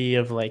choreography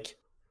of like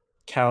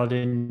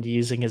Kaladin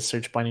using his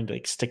surge binding to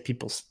like stick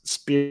people's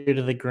spear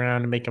to the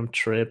ground and make them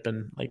trip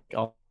and like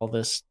all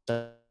this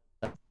stuff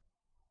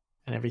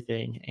and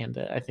everything. And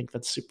I think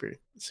that's super,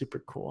 super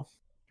cool.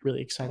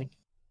 Really exciting.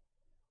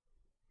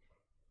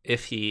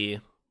 if he,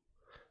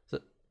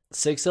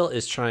 Sigzil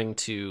is trying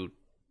to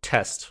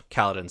test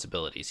Kaladin's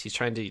abilities. He's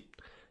trying to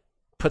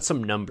put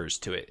some numbers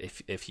to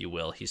it, if you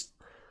will. He's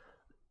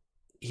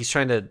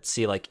trying to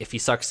see like if he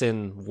sucks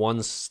in one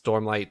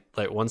Stormlight,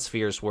 like one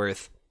sphere's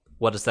worth,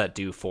 what does that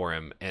do for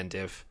him? And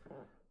if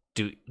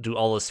do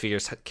all the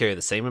spheres carry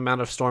the same amount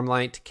of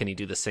Stormlight? Can he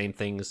do the same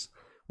things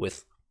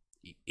with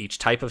each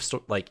type of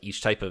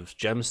each type of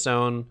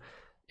gemstone?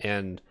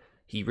 And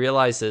he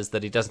realizes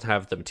that he doesn't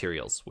have the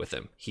materials with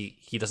him.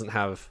 He doesn't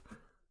have,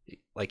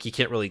 like, he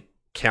can't really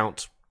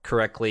count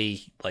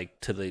correctly, like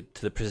to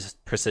the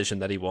precision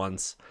that he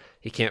wants.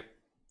 He can't.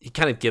 He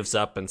kind of gives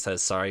up and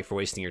says, "Sorry for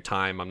wasting your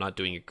time. I'm not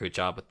doing a good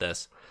job with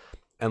this."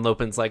 And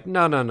Lopin's like,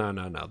 "No.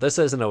 This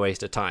isn't a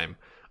waste of time.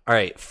 All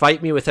right,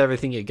 fight me with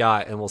everything you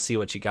got, and we'll see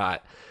what you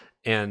got."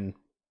 And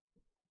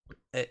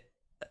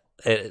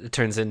it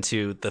turns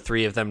into the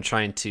three of them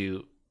trying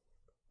to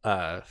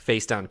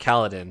face down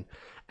Kaladin,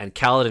 and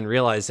Kaladin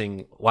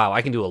realizing, "Wow,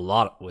 I can do a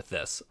lot with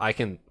this. I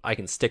can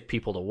stick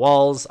people to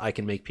walls. I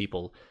can make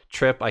people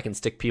trip. I can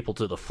stick people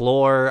to the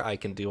floor. I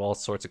can do all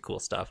sorts of cool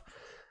stuff."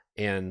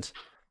 And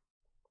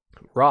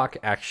Rock,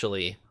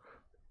 actually,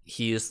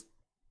 he's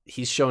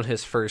shown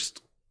his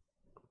first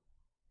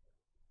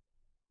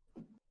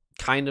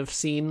kind of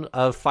scene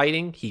of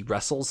fighting. He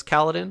wrestles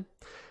Kaladin,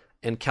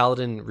 and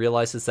Kaladin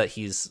realizes that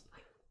he's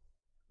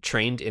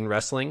trained in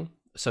wrestling.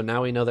 So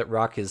now we know that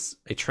Rock is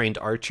a trained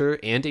archer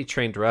and a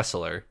trained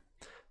wrestler,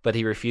 but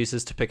he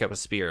refuses to pick up a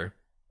spear.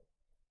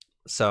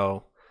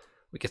 So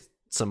we get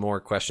some more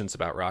questions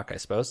about Rock, I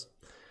suppose,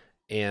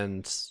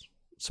 and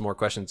some more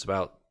questions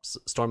about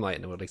Stormlight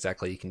and what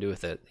exactly he can do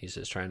with it. He's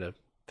just trying to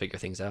figure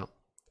things out.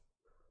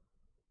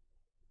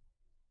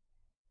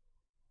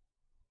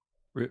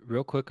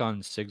 Real quick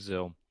on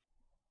Sigzil,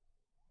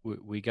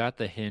 we got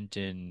the hint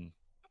in,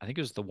 I think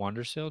it was the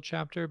Wandersail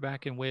chapter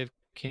back in Way of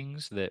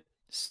Kings, that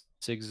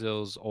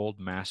Sigzil's old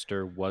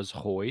master was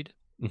Hoid,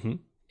 Mm-hmm.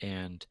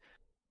 and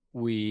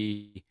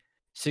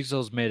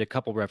Sigzil's made a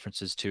couple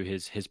references to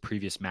his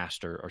previous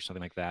master or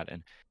something like that,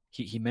 and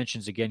he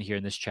mentions again here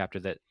in this chapter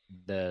that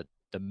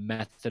the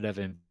method of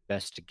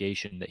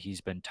investigation that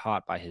he's been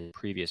taught by his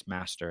previous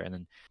master, and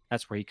then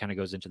that's where he kind of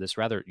goes into this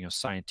rather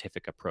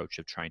scientific approach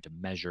of trying to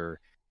measure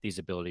these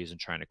abilities and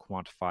trying to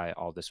quantify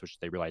all this, which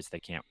they realize they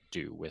can't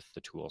do with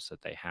the tools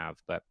that they have.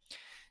 But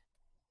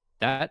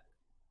that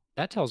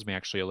tells me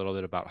actually a little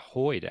bit about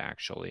Hoid,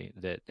 actually,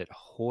 that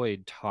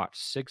Hoid taught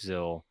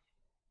Sigzil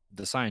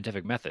the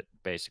scientific method,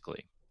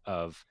 basically,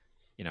 of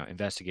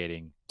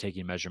investigating,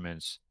 taking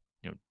measurements,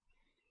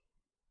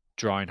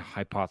 drawing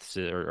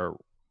hypothesis or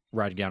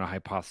writing down a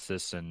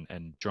hypothesis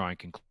and drawing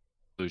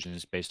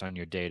conclusions based on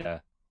your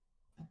data.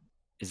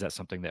 Is that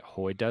something that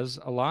Hoid does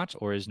a lot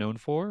or is known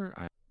for?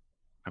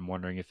 I'm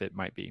wondering if it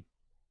might be.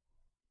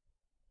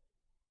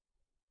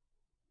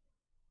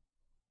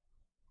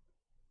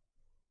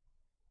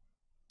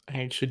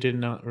 I actually did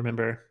not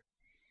remember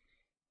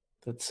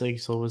that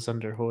Sigzil was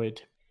under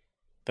Hoid.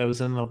 That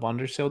was in the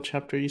Wandersail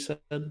chapter, you said?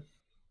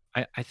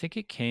 I think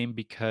it came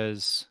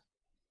because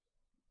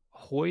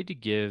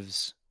Hoid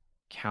gives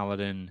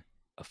Kaladin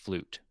a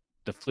flute,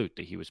 the flute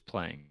that he was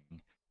playing.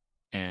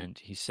 And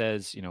he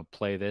says,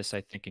 play this,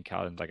 I think, and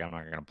Kaladin's like, I'm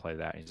not going to play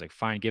that. He's like,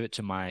 fine, give it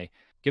to my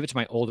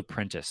old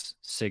apprentice,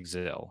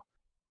 Sigzil.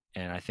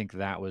 And I think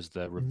that was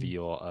the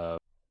reveal of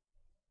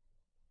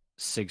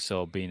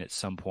Sigzil being at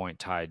some point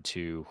tied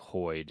to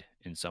Hoid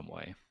in some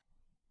way.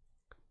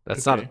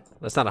 That's not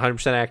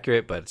 100%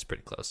 accurate, but it's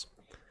pretty close.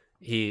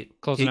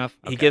 Close enough.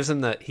 Okay. He gives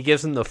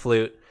him the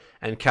flute,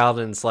 and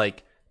Kaladin's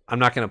like, I'm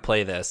not going to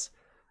play this.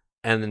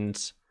 And then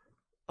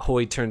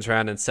Hoid turns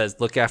around and says,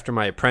 look after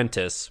my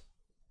apprentice.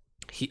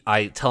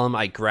 I tell him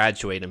I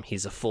graduate him.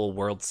 He's a full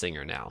world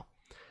singer now.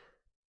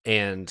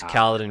 And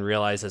Kaladin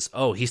realizes,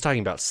 oh, he's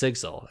talking about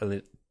Sigzil.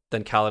 And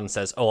then Kaladin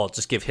says, oh, I'll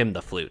just give him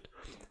the flute.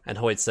 And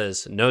Hoid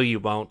says, no, you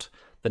won't.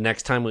 The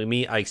next time we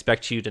meet, I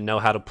expect you to know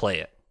how to play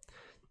it.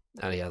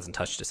 And he hasn't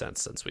touched it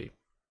since we,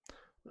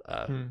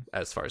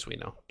 as far as we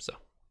know. So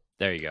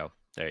there you go.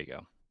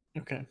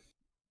 Okay.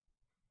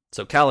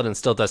 So Kaladin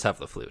still does have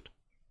the flute.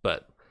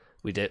 but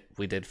we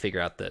did figure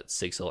out that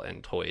Sigil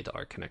and Toyd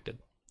are connected.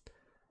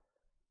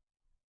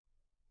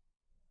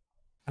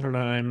 I don't know,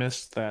 I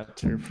missed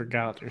that or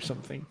forgot or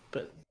something,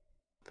 but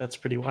that's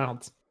pretty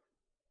wild.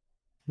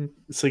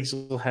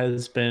 Sigil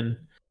has been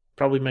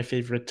probably my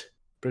favorite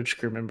bridge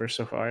crew member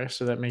so far,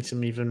 so that makes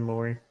him even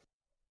more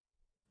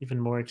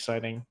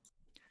exciting.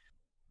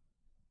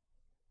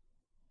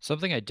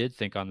 Something I did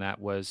think on that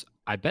was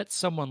I bet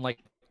someone like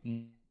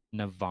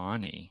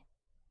Navani,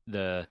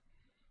 I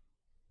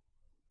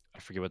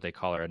forget what they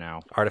call her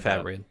now.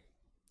 Artifabrian.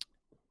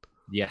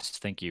 Yes,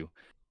 thank you.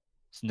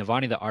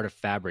 Navani the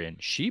Artifabrian,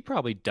 she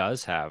probably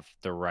does have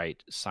the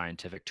right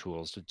scientific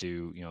tools to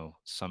do,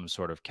 some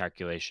sort of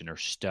calculation or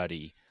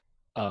study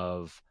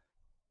of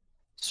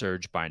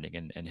surge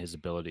binding and his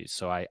abilities.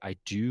 So I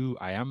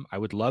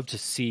would love to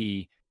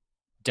see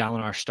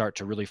Dalinar start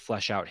to really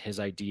flesh out his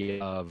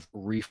idea of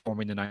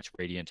reforming the Knights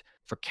Radiant,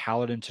 for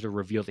Kaladin to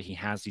reveal that he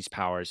has these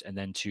powers, and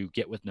then to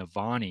get with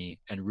Navani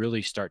and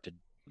really start to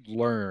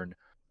learn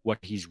what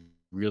he's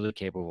really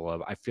capable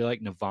of. I feel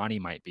like Navani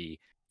might be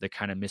the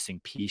kind of missing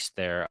piece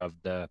there of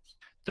the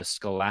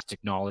scholastic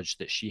knowledge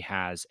that she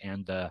has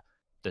and the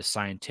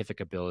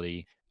scientific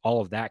ability. All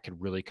of that could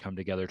really come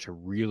together to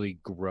really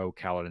grow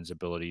Kaladin's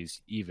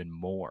abilities even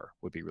more.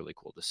 Would be really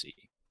cool to see.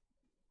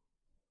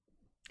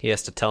 He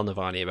has to tell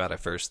Navani about it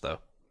first, though.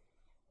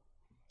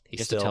 He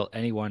has to tell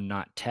anyone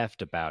not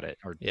Teft about it,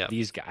 or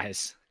these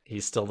guys.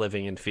 He's still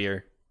living in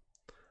fear.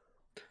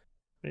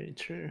 Very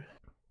true.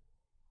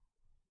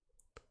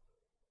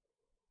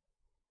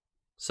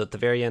 So at the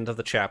very end of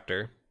the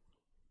chapter,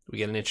 we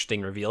get an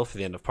interesting reveal for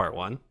the end of part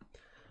 1.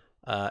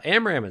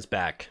 Amaram is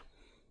back.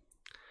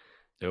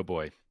 Oh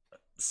boy.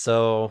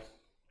 So,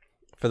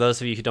 for those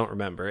of you who don't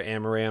remember,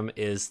 Amaram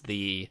is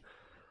the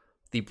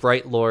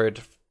Bright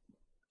Lord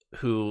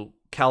who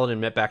Kaladin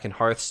met back in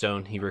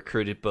Hearthstone. He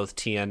recruited both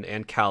Tien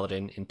and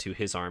Kaladin into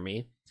his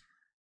army,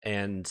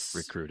 and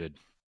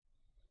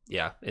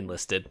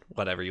enlisted.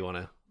 Whatever you want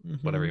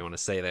to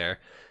say there.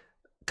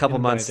 A couple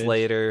months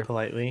later,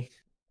 politely.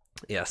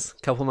 Yes,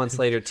 a couple months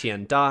later,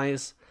 Tien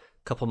dies.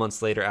 A couple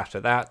months later, after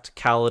that,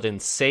 Kaladin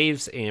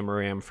saves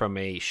Amaram from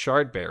a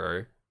shard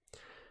bearer,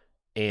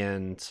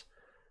 and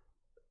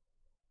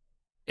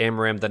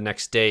Amaram the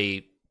next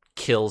day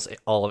kills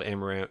all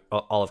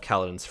of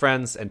Kaladin's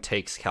friends and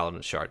takes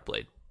Kaladin's shard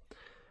blade.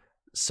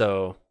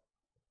 So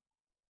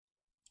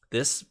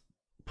this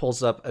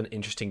pulls up an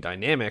interesting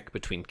dynamic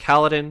between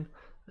Kaladin,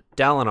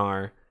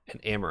 Dalinar,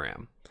 and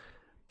Amaram.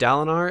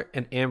 Dalinar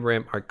and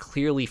Amaram are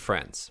clearly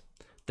friends.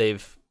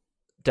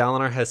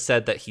 Dalinar has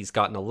said that he's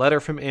gotten a letter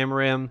from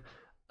Amaram,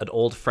 an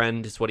old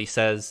friend is what he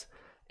says,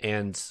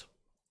 and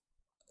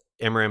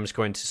Amaram is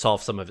going to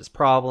solve some of his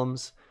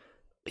problems.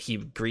 He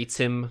greets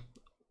him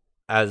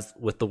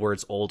with the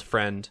words old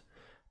friend,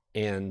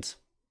 and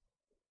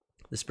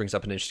this brings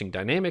up an interesting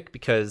dynamic,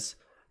 because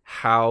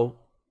how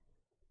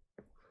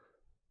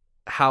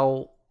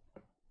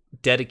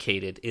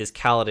dedicated is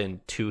Kaladin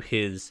to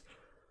his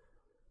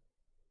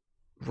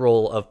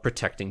role of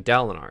protecting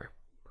Dalinar?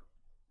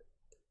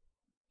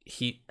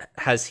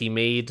 Has he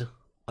made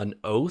an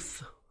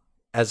oath,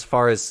 as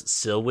far as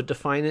Syl would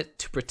define it,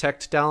 to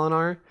protect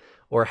Dalinar,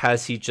 or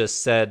has he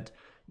just said,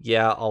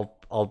 "Yeah,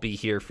 I'll be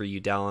here for you,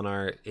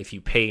 Dalinar, if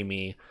you pay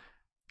me"?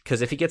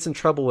 Because if he gets in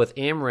trouble with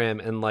Amaram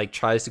and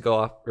tries to go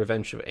off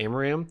revenge of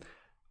Amaram,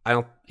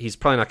 he's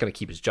probably not going to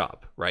keep his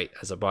job, right?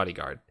 As a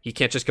bodyguard, he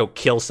can't just go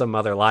kill some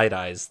other Light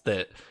Eyes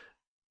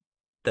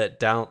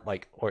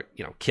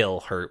kill,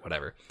 hurt,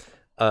 whatever,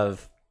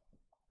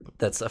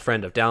 that's a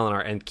friend of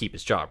Dalinar, and keep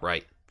his job,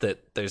 right?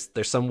 That there's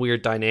some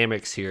weird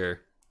dynamics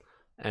here.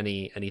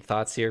 Any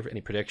thoughts here?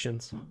 Any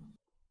predictions?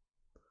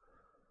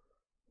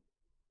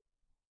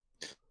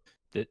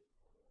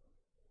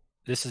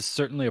 This is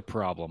certainly a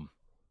problem,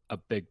 a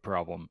big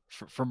problem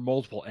for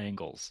multiple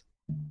angles.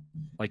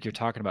 Like you're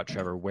talking about,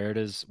 Trevor, where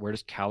does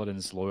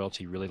Kaladin's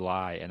loyalty really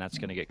lie? And that's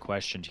going to get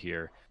questioned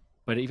here.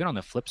 But even on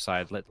the flip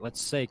side,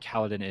 let's say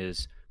Kaladin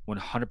is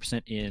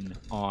 100% in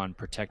on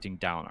protecting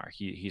Dalinar.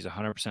 He's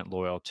 100%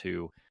 loyal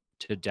to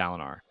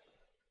Dalinar.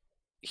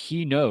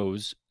 He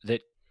knows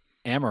that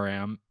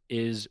Amaram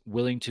is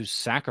willing to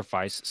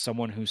sacrifice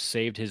someone who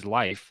saved his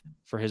life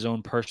for his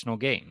own personal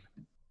gain.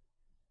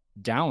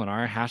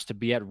 Dalinar has to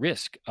be at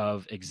risk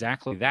of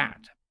exactly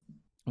that.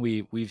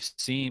 We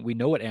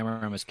know what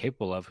Amaram is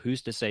capable of.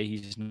 Who's to say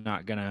he's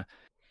not gonna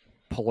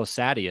pull a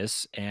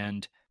Sadius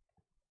and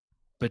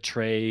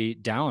betray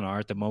Dalinar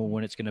at the moment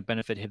when it's going to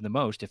benefit him the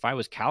most? If I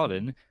was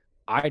Kaladin,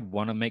 I'd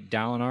want to make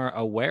Dalinar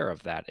aware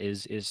of that.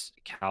 Is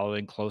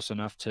Kaladin close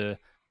enough to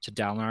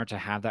Dalinar to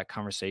have that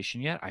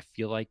conversation yet? I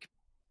feel like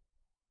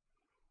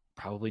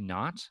probably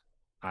not.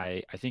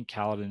 I think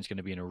Kaladin's going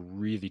to be in a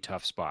really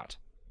tough spot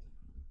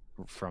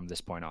from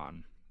this point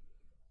on.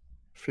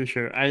 For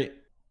sure.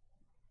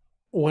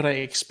 What I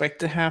expect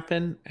to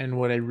happen and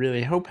what I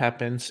really hope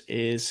happens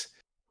is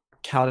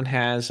Kaladin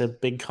has a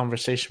big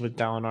conversation with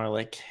Dalinar,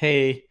 like,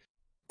 hey,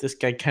 this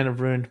guy kind of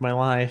ruined my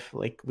life.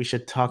 Like, we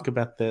should talk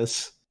about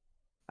this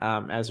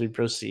as we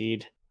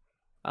proceed.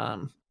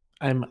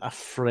 I'm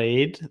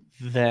afraid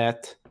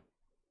that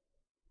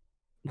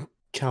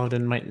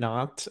Kaladin might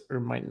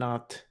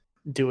not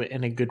do it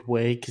in a good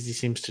way because he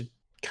seems to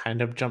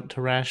kind of jump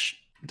to rash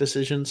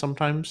decisions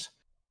sometimes.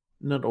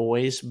 Not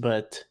always,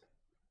 but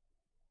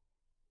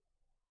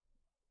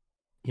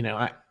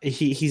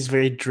he's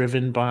very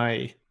driven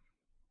by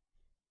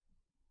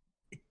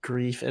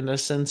grief in a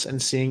sense,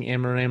 and seeing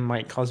Amaram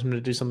might cause him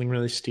to do something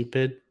really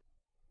stupid.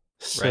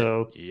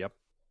 So Yep.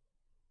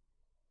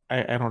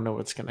 I don't know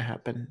what's gonna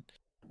happen.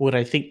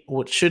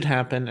 What should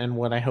happen and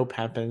what I hope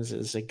happens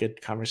is a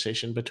good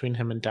conversation between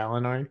him and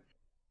Dalinar,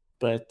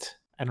 but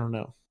I don't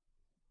know.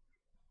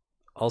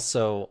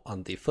 Also,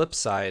 on the flip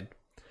side,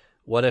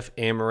 what if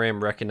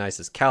Amaram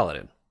recognizes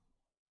Kaladin?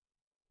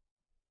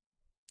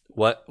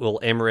 What will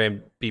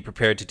Amaram be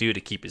prepared to do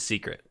to keep his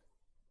secret?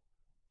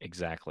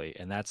 Exactly.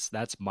 And that's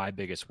my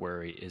biggest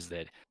worry, is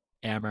that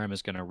Amaram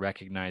is going to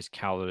recognize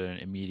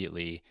Kaladin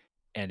immediately,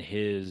 and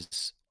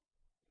his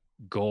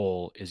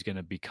goal is going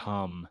to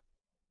become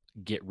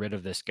get rid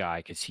of this guy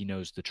because he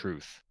knows the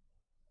truth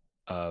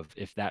of,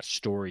 if that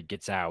story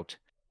gets out,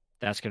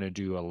 that's going to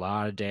do a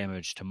lot of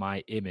damage to my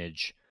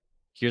image.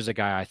 Here's a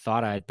guy I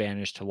thought I had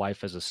banished to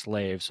life as a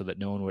slave so that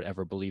no one would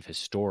ever believe his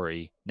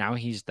story. Now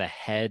he's the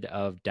head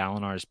of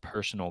Dalinar's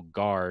personal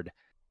guard.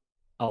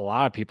 A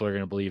lot of people are going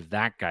to believe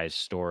that guy's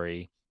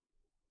story.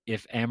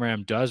 If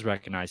Amaram does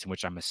recognize him,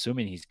 which I'm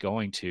assuming he's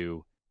going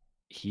to,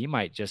 he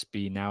might just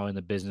be now in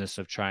the business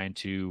of trying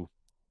to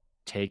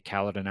take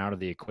Kaladin out of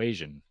the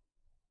equation.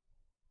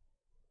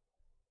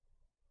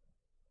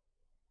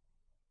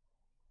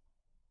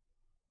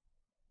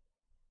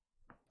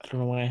 I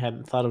don't know why I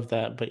hadn't thought of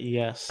that, but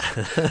yes.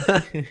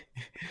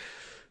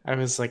 I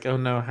was like, oh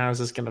no, how is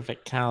this going to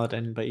affect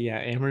Kaladin? But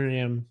yeah,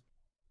 Amaram,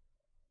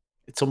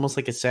 it's almost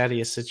like a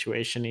Sadeas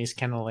situation. He's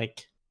kind of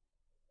like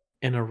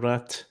in a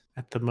rut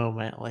at the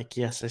moment. Like,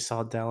 yes, I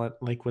saw Dalinar,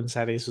 like when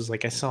Sadeas was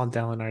like, I saw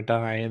Dalinar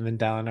die, and then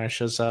Dalinar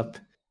shows up.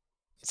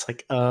 It's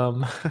like,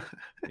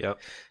 Yep.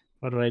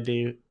 what do I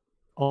do?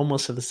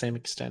 Almost to the same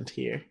extent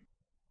here.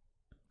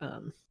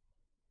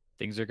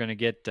 Things are going to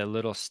get a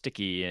little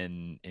sticky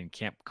in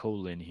Camp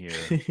Colon here.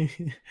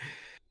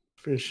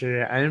 For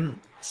sure.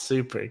 I'm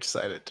super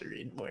excited to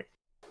read more.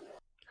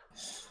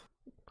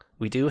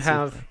 We do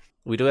have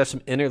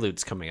some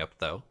interludes coming up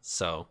though,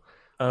 so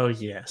oh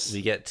yes,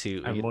 we get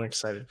to. I'm more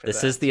excited for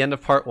this that. is the end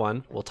of part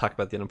 1. We'll talk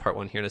about the end of part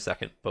 1 here in a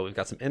second, but we've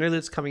got some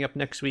interludes coming up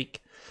next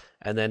week,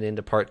 and then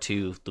into part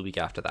 2 the week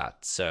after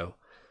that. So,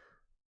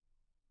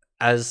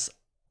 as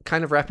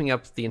kind of wrapping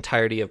up the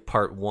entirety of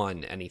part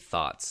 1, any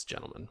thoughts,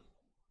 gentlemen?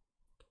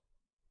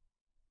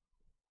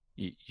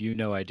 You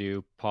know I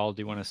do. Paul,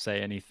 do you want to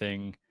say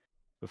anything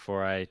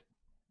before I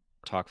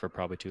talk for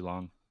probably too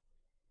long?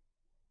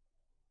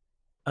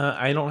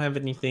 I don't have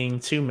anything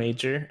too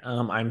major.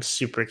 I'm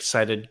super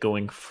excited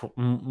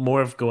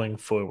more of going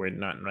forward,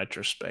 not in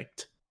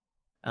retrospect.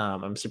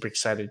 I'm super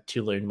excited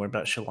to learn more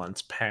about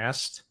Shallan's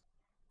past,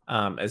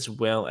 as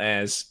well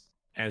as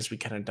we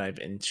kind of dive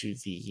into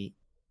the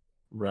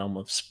realm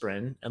of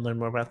Spren and learn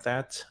more about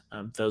that.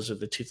 Those are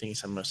the two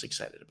things I'm most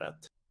excited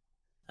about.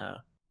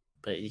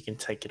 But you can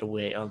take it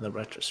away on the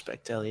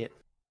retrospect, Elliot.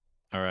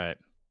 All right.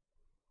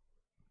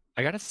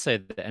 I gotta say,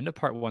 the end of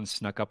part 1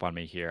 snuck up on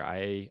me here.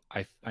 I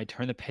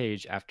turned the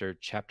page after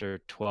chapter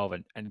 12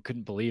 and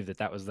couldn't believe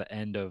that was the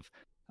end of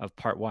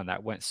part 1.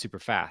 That went super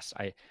fast.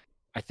 I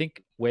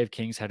think Way of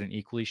Kings had an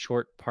equally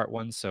short part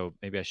 1, so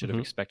maybe I should have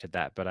expected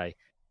that. But I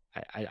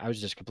was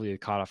just completely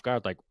caught off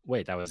guard. Like,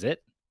 wait, that was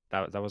it?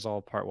 That was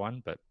all part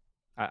 1? But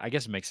I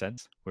guess it makes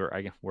sense.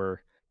 We're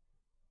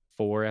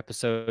 4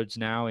 episodes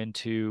now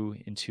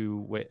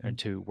into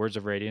Words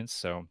of Radiance,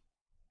 so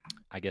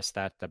I guess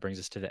that brings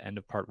us to the end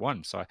of part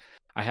 1. So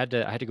I had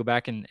to go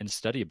back and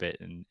study a bit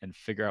and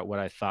figure out what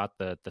I thought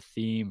the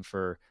theme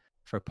for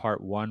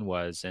part 1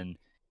 was. And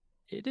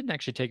it didn't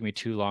actually take me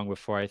too long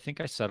before I think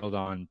I settled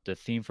on the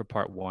theme for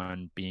part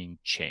 1 being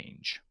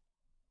change.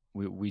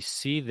 We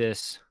see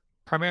this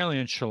primarily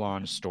in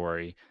Shallan's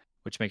story,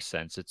 which makes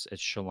sense. It's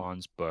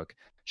Shallan's book.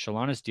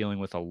 Shallan is dealing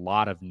with a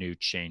lot of new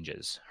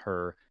changes.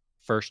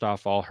 First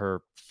off, all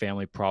her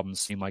family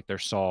problems seem like they're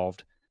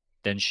solved.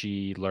 Then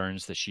she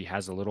learns that she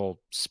has a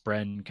little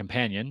Spren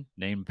companion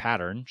named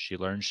Pattern. She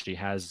learns she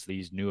has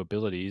these new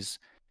abilities.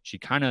 She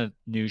kind of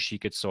knew she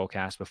could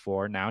soulcast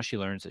before. Now she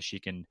learns that she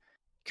can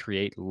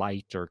create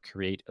light or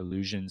create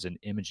illusions and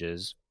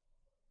images.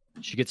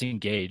 She gets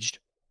engaged.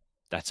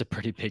 That's a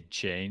pretty big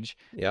change.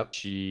 Yep.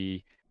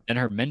 Then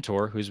her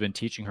mentor, who's been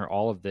teaching her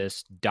all of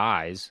this,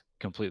 dies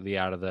completely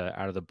out of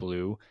the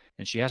blue,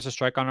 and she has to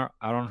strike on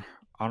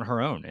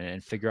her own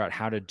and figure out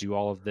how to do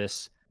all of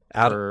this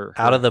out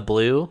of the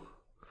blue.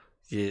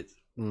 In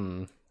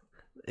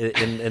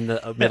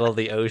the middle of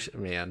the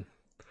ocean, man.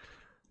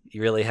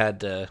 You really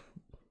had to.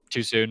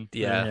 Too soon.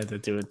 Yeah, I had to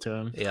do it to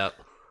him. Yep.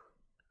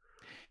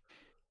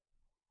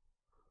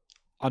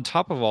 On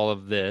top of all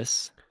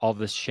this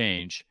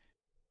change,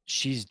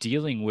 she's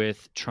dealing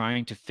with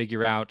trying to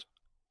figure out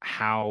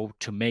how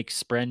to make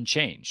Spren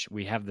change.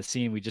 We have the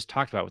scene we just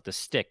talked about with the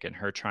stick and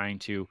her trying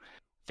to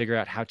figure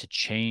out how to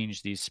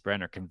change these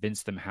Spren or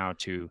convince them how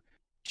to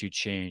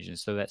change. And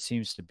so that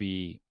seems to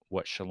be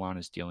what Shallan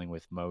is dealing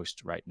with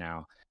most right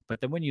now. But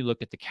then when you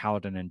look at the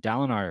Kaladin and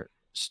Dalinar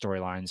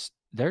storylines,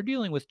 they're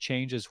dealing with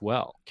change as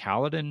well.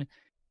 Kaladin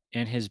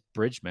and his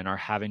bridgemen are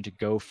having to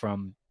go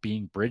from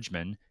being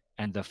bridgemen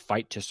and the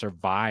fight to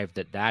survive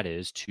that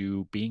is,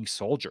 to being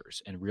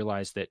soldiers and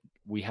realize that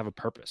we have a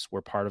purpose.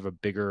 We're part of a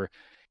bigger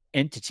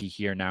entity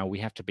here now. We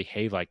have to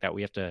behave like that.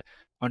 We have to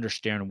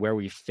understand where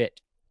we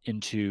fit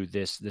into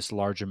this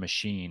larger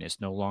machine. It's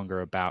no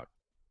longer about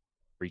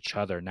each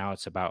other. Now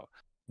it's about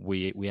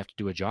we have to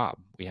do a job.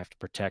 We have to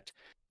protect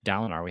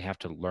Dalinar. We have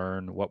to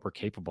learn what we're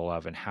capable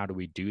of and how do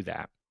we do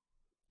that.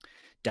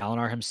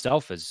 Dalinar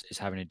himself is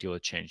having to deal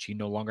with change. He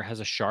no longer has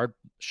a shard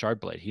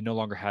blade. He no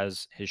longer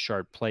has his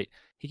shard plate.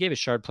 He gave his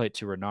shard plate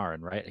to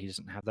Renarin, right? He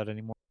doesn't have that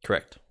anymore.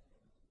 Correct.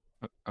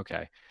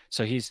 Okay.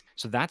 So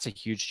that's a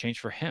huge change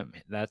for him.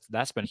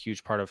 That's been a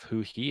huge part of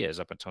who he is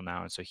up until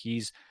now. And so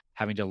he's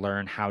having to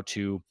learn how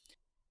to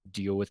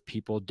deal with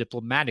people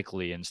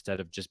diplomatically instead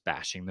of just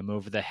bashing them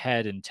over the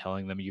head and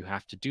telling them you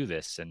have to do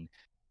this. And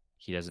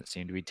he doesn't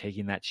seem to be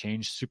taking that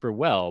change super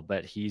well,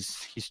 but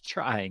he's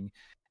trying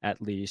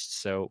at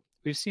least. So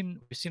we've seen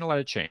a lot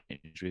of change.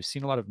 We've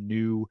seen a lot of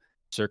new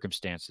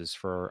circumstances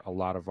for a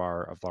lot of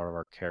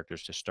our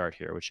characters to start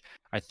here, which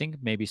I think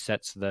maybe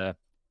sets the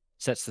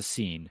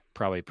scene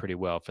probably pretty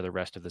well for the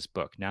rest of this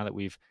book. Now that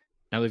we've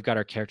got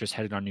our characters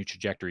headed on new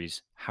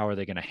trajectories, how are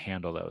they going to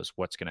handle those?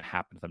 What's going to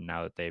happen to them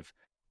now that they've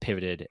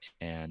pivoted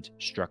and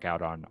struck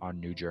out on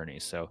new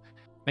journeys? So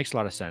it makes a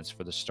lot of sense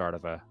for the start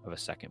of a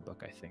second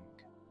book, I think.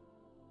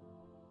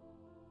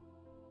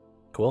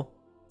 Cool.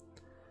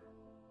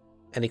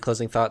 Any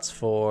closing thoughts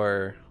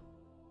for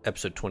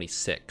episode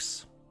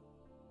 26?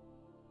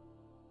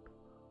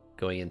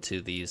 Going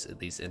into these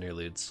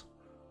interludes.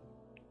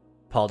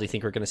 Paul, do you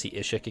think we're going to see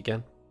Ishik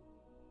again?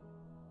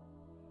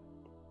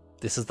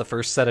 This is the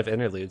first set of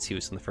interludes. He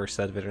was in the first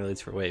set of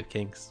interludes for Way of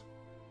Kings.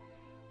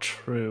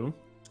 True.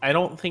 I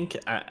don't think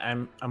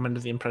I'm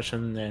under the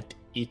impression that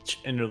each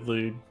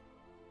interlude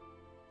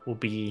will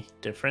be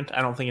different.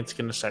 I don't think it's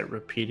going to start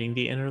repeating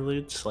the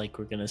interludes. Like,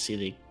 we're going to see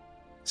the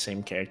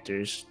same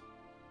characters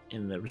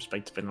in the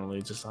respective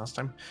interludes as last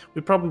time.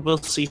 We probably will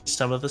see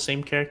some of the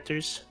same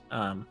characters,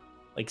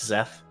 like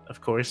Szeth, of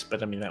course,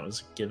 but I mean, that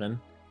was a given.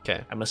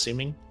 Okay. I'm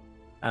assuming.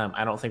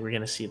 I don't think we're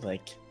going to see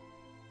like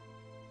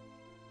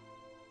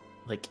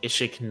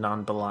Ishik,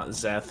 Non-Balat,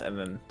 Szeth, and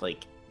then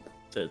like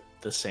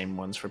the same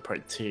ones for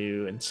part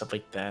 2 and stuff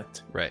like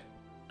that. Right.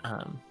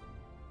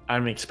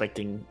 I'm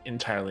expecting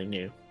entirely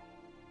new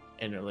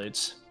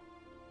interludes,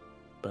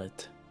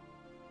 but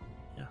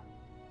yeah.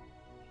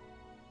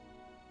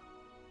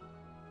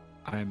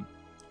 I'm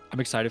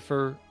excited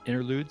for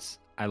interludes.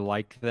 I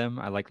like them.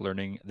 I like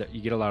learning that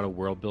you get a lot of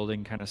world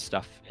building kind of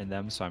stuff in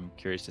them. So I'm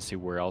curious to see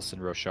where else in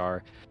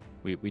Roshar.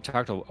 We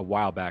talked a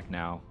while back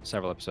now,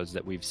 several episodes,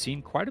 that we've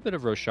seen quite a bit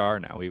of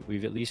Roshar now.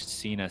 We've at least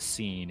seen a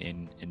scene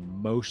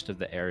in most of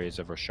the areas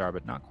of Roshar,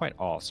 but not quite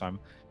all. So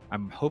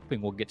I'm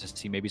hoping we'll get to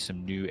see maybe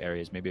some new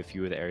areas, maybe a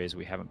few of the areas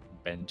we haven't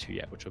been to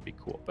yet, which will be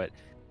cool. But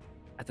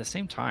at the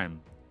same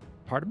time,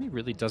 part of me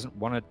really doesn't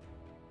want to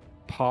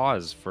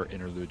pause for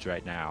interludes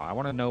right now. I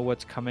want to know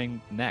what's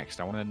coming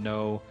next. I want to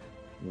know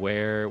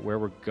where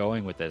we're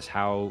going with this,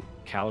 how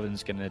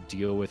Kaladin's going to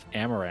deal with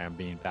Amaram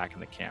being back in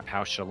the camp,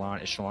 how is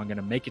Shallan going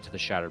to make it to the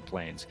Shattered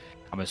Plains?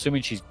 I'm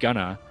assuming she's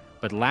gonna,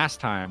 but last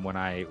time when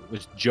I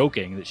was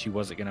joking that she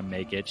wasn't going to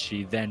make it,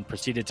 she then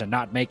proceeded to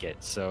not make it.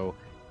 So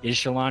is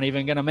Shallan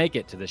even going to make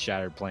it to the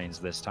Shattered Plains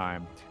this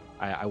time?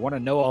 I want to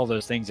know all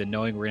those things, and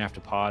knowing we're going to have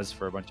to pause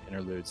for a bunch of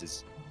interludes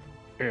is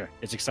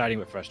it's exciting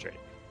but frustrating.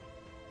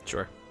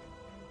 Sure.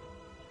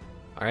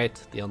 All right.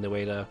 The only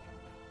way to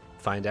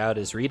find out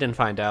is read and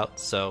find out,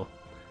 so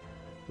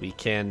we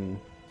can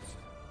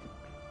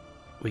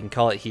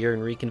call it here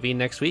and reconvene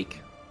next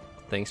week.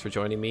 Thanks for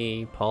joining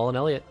me, Paul and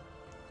Elliot.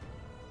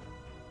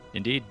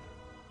 Indeed.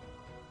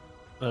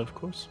 Of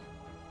course.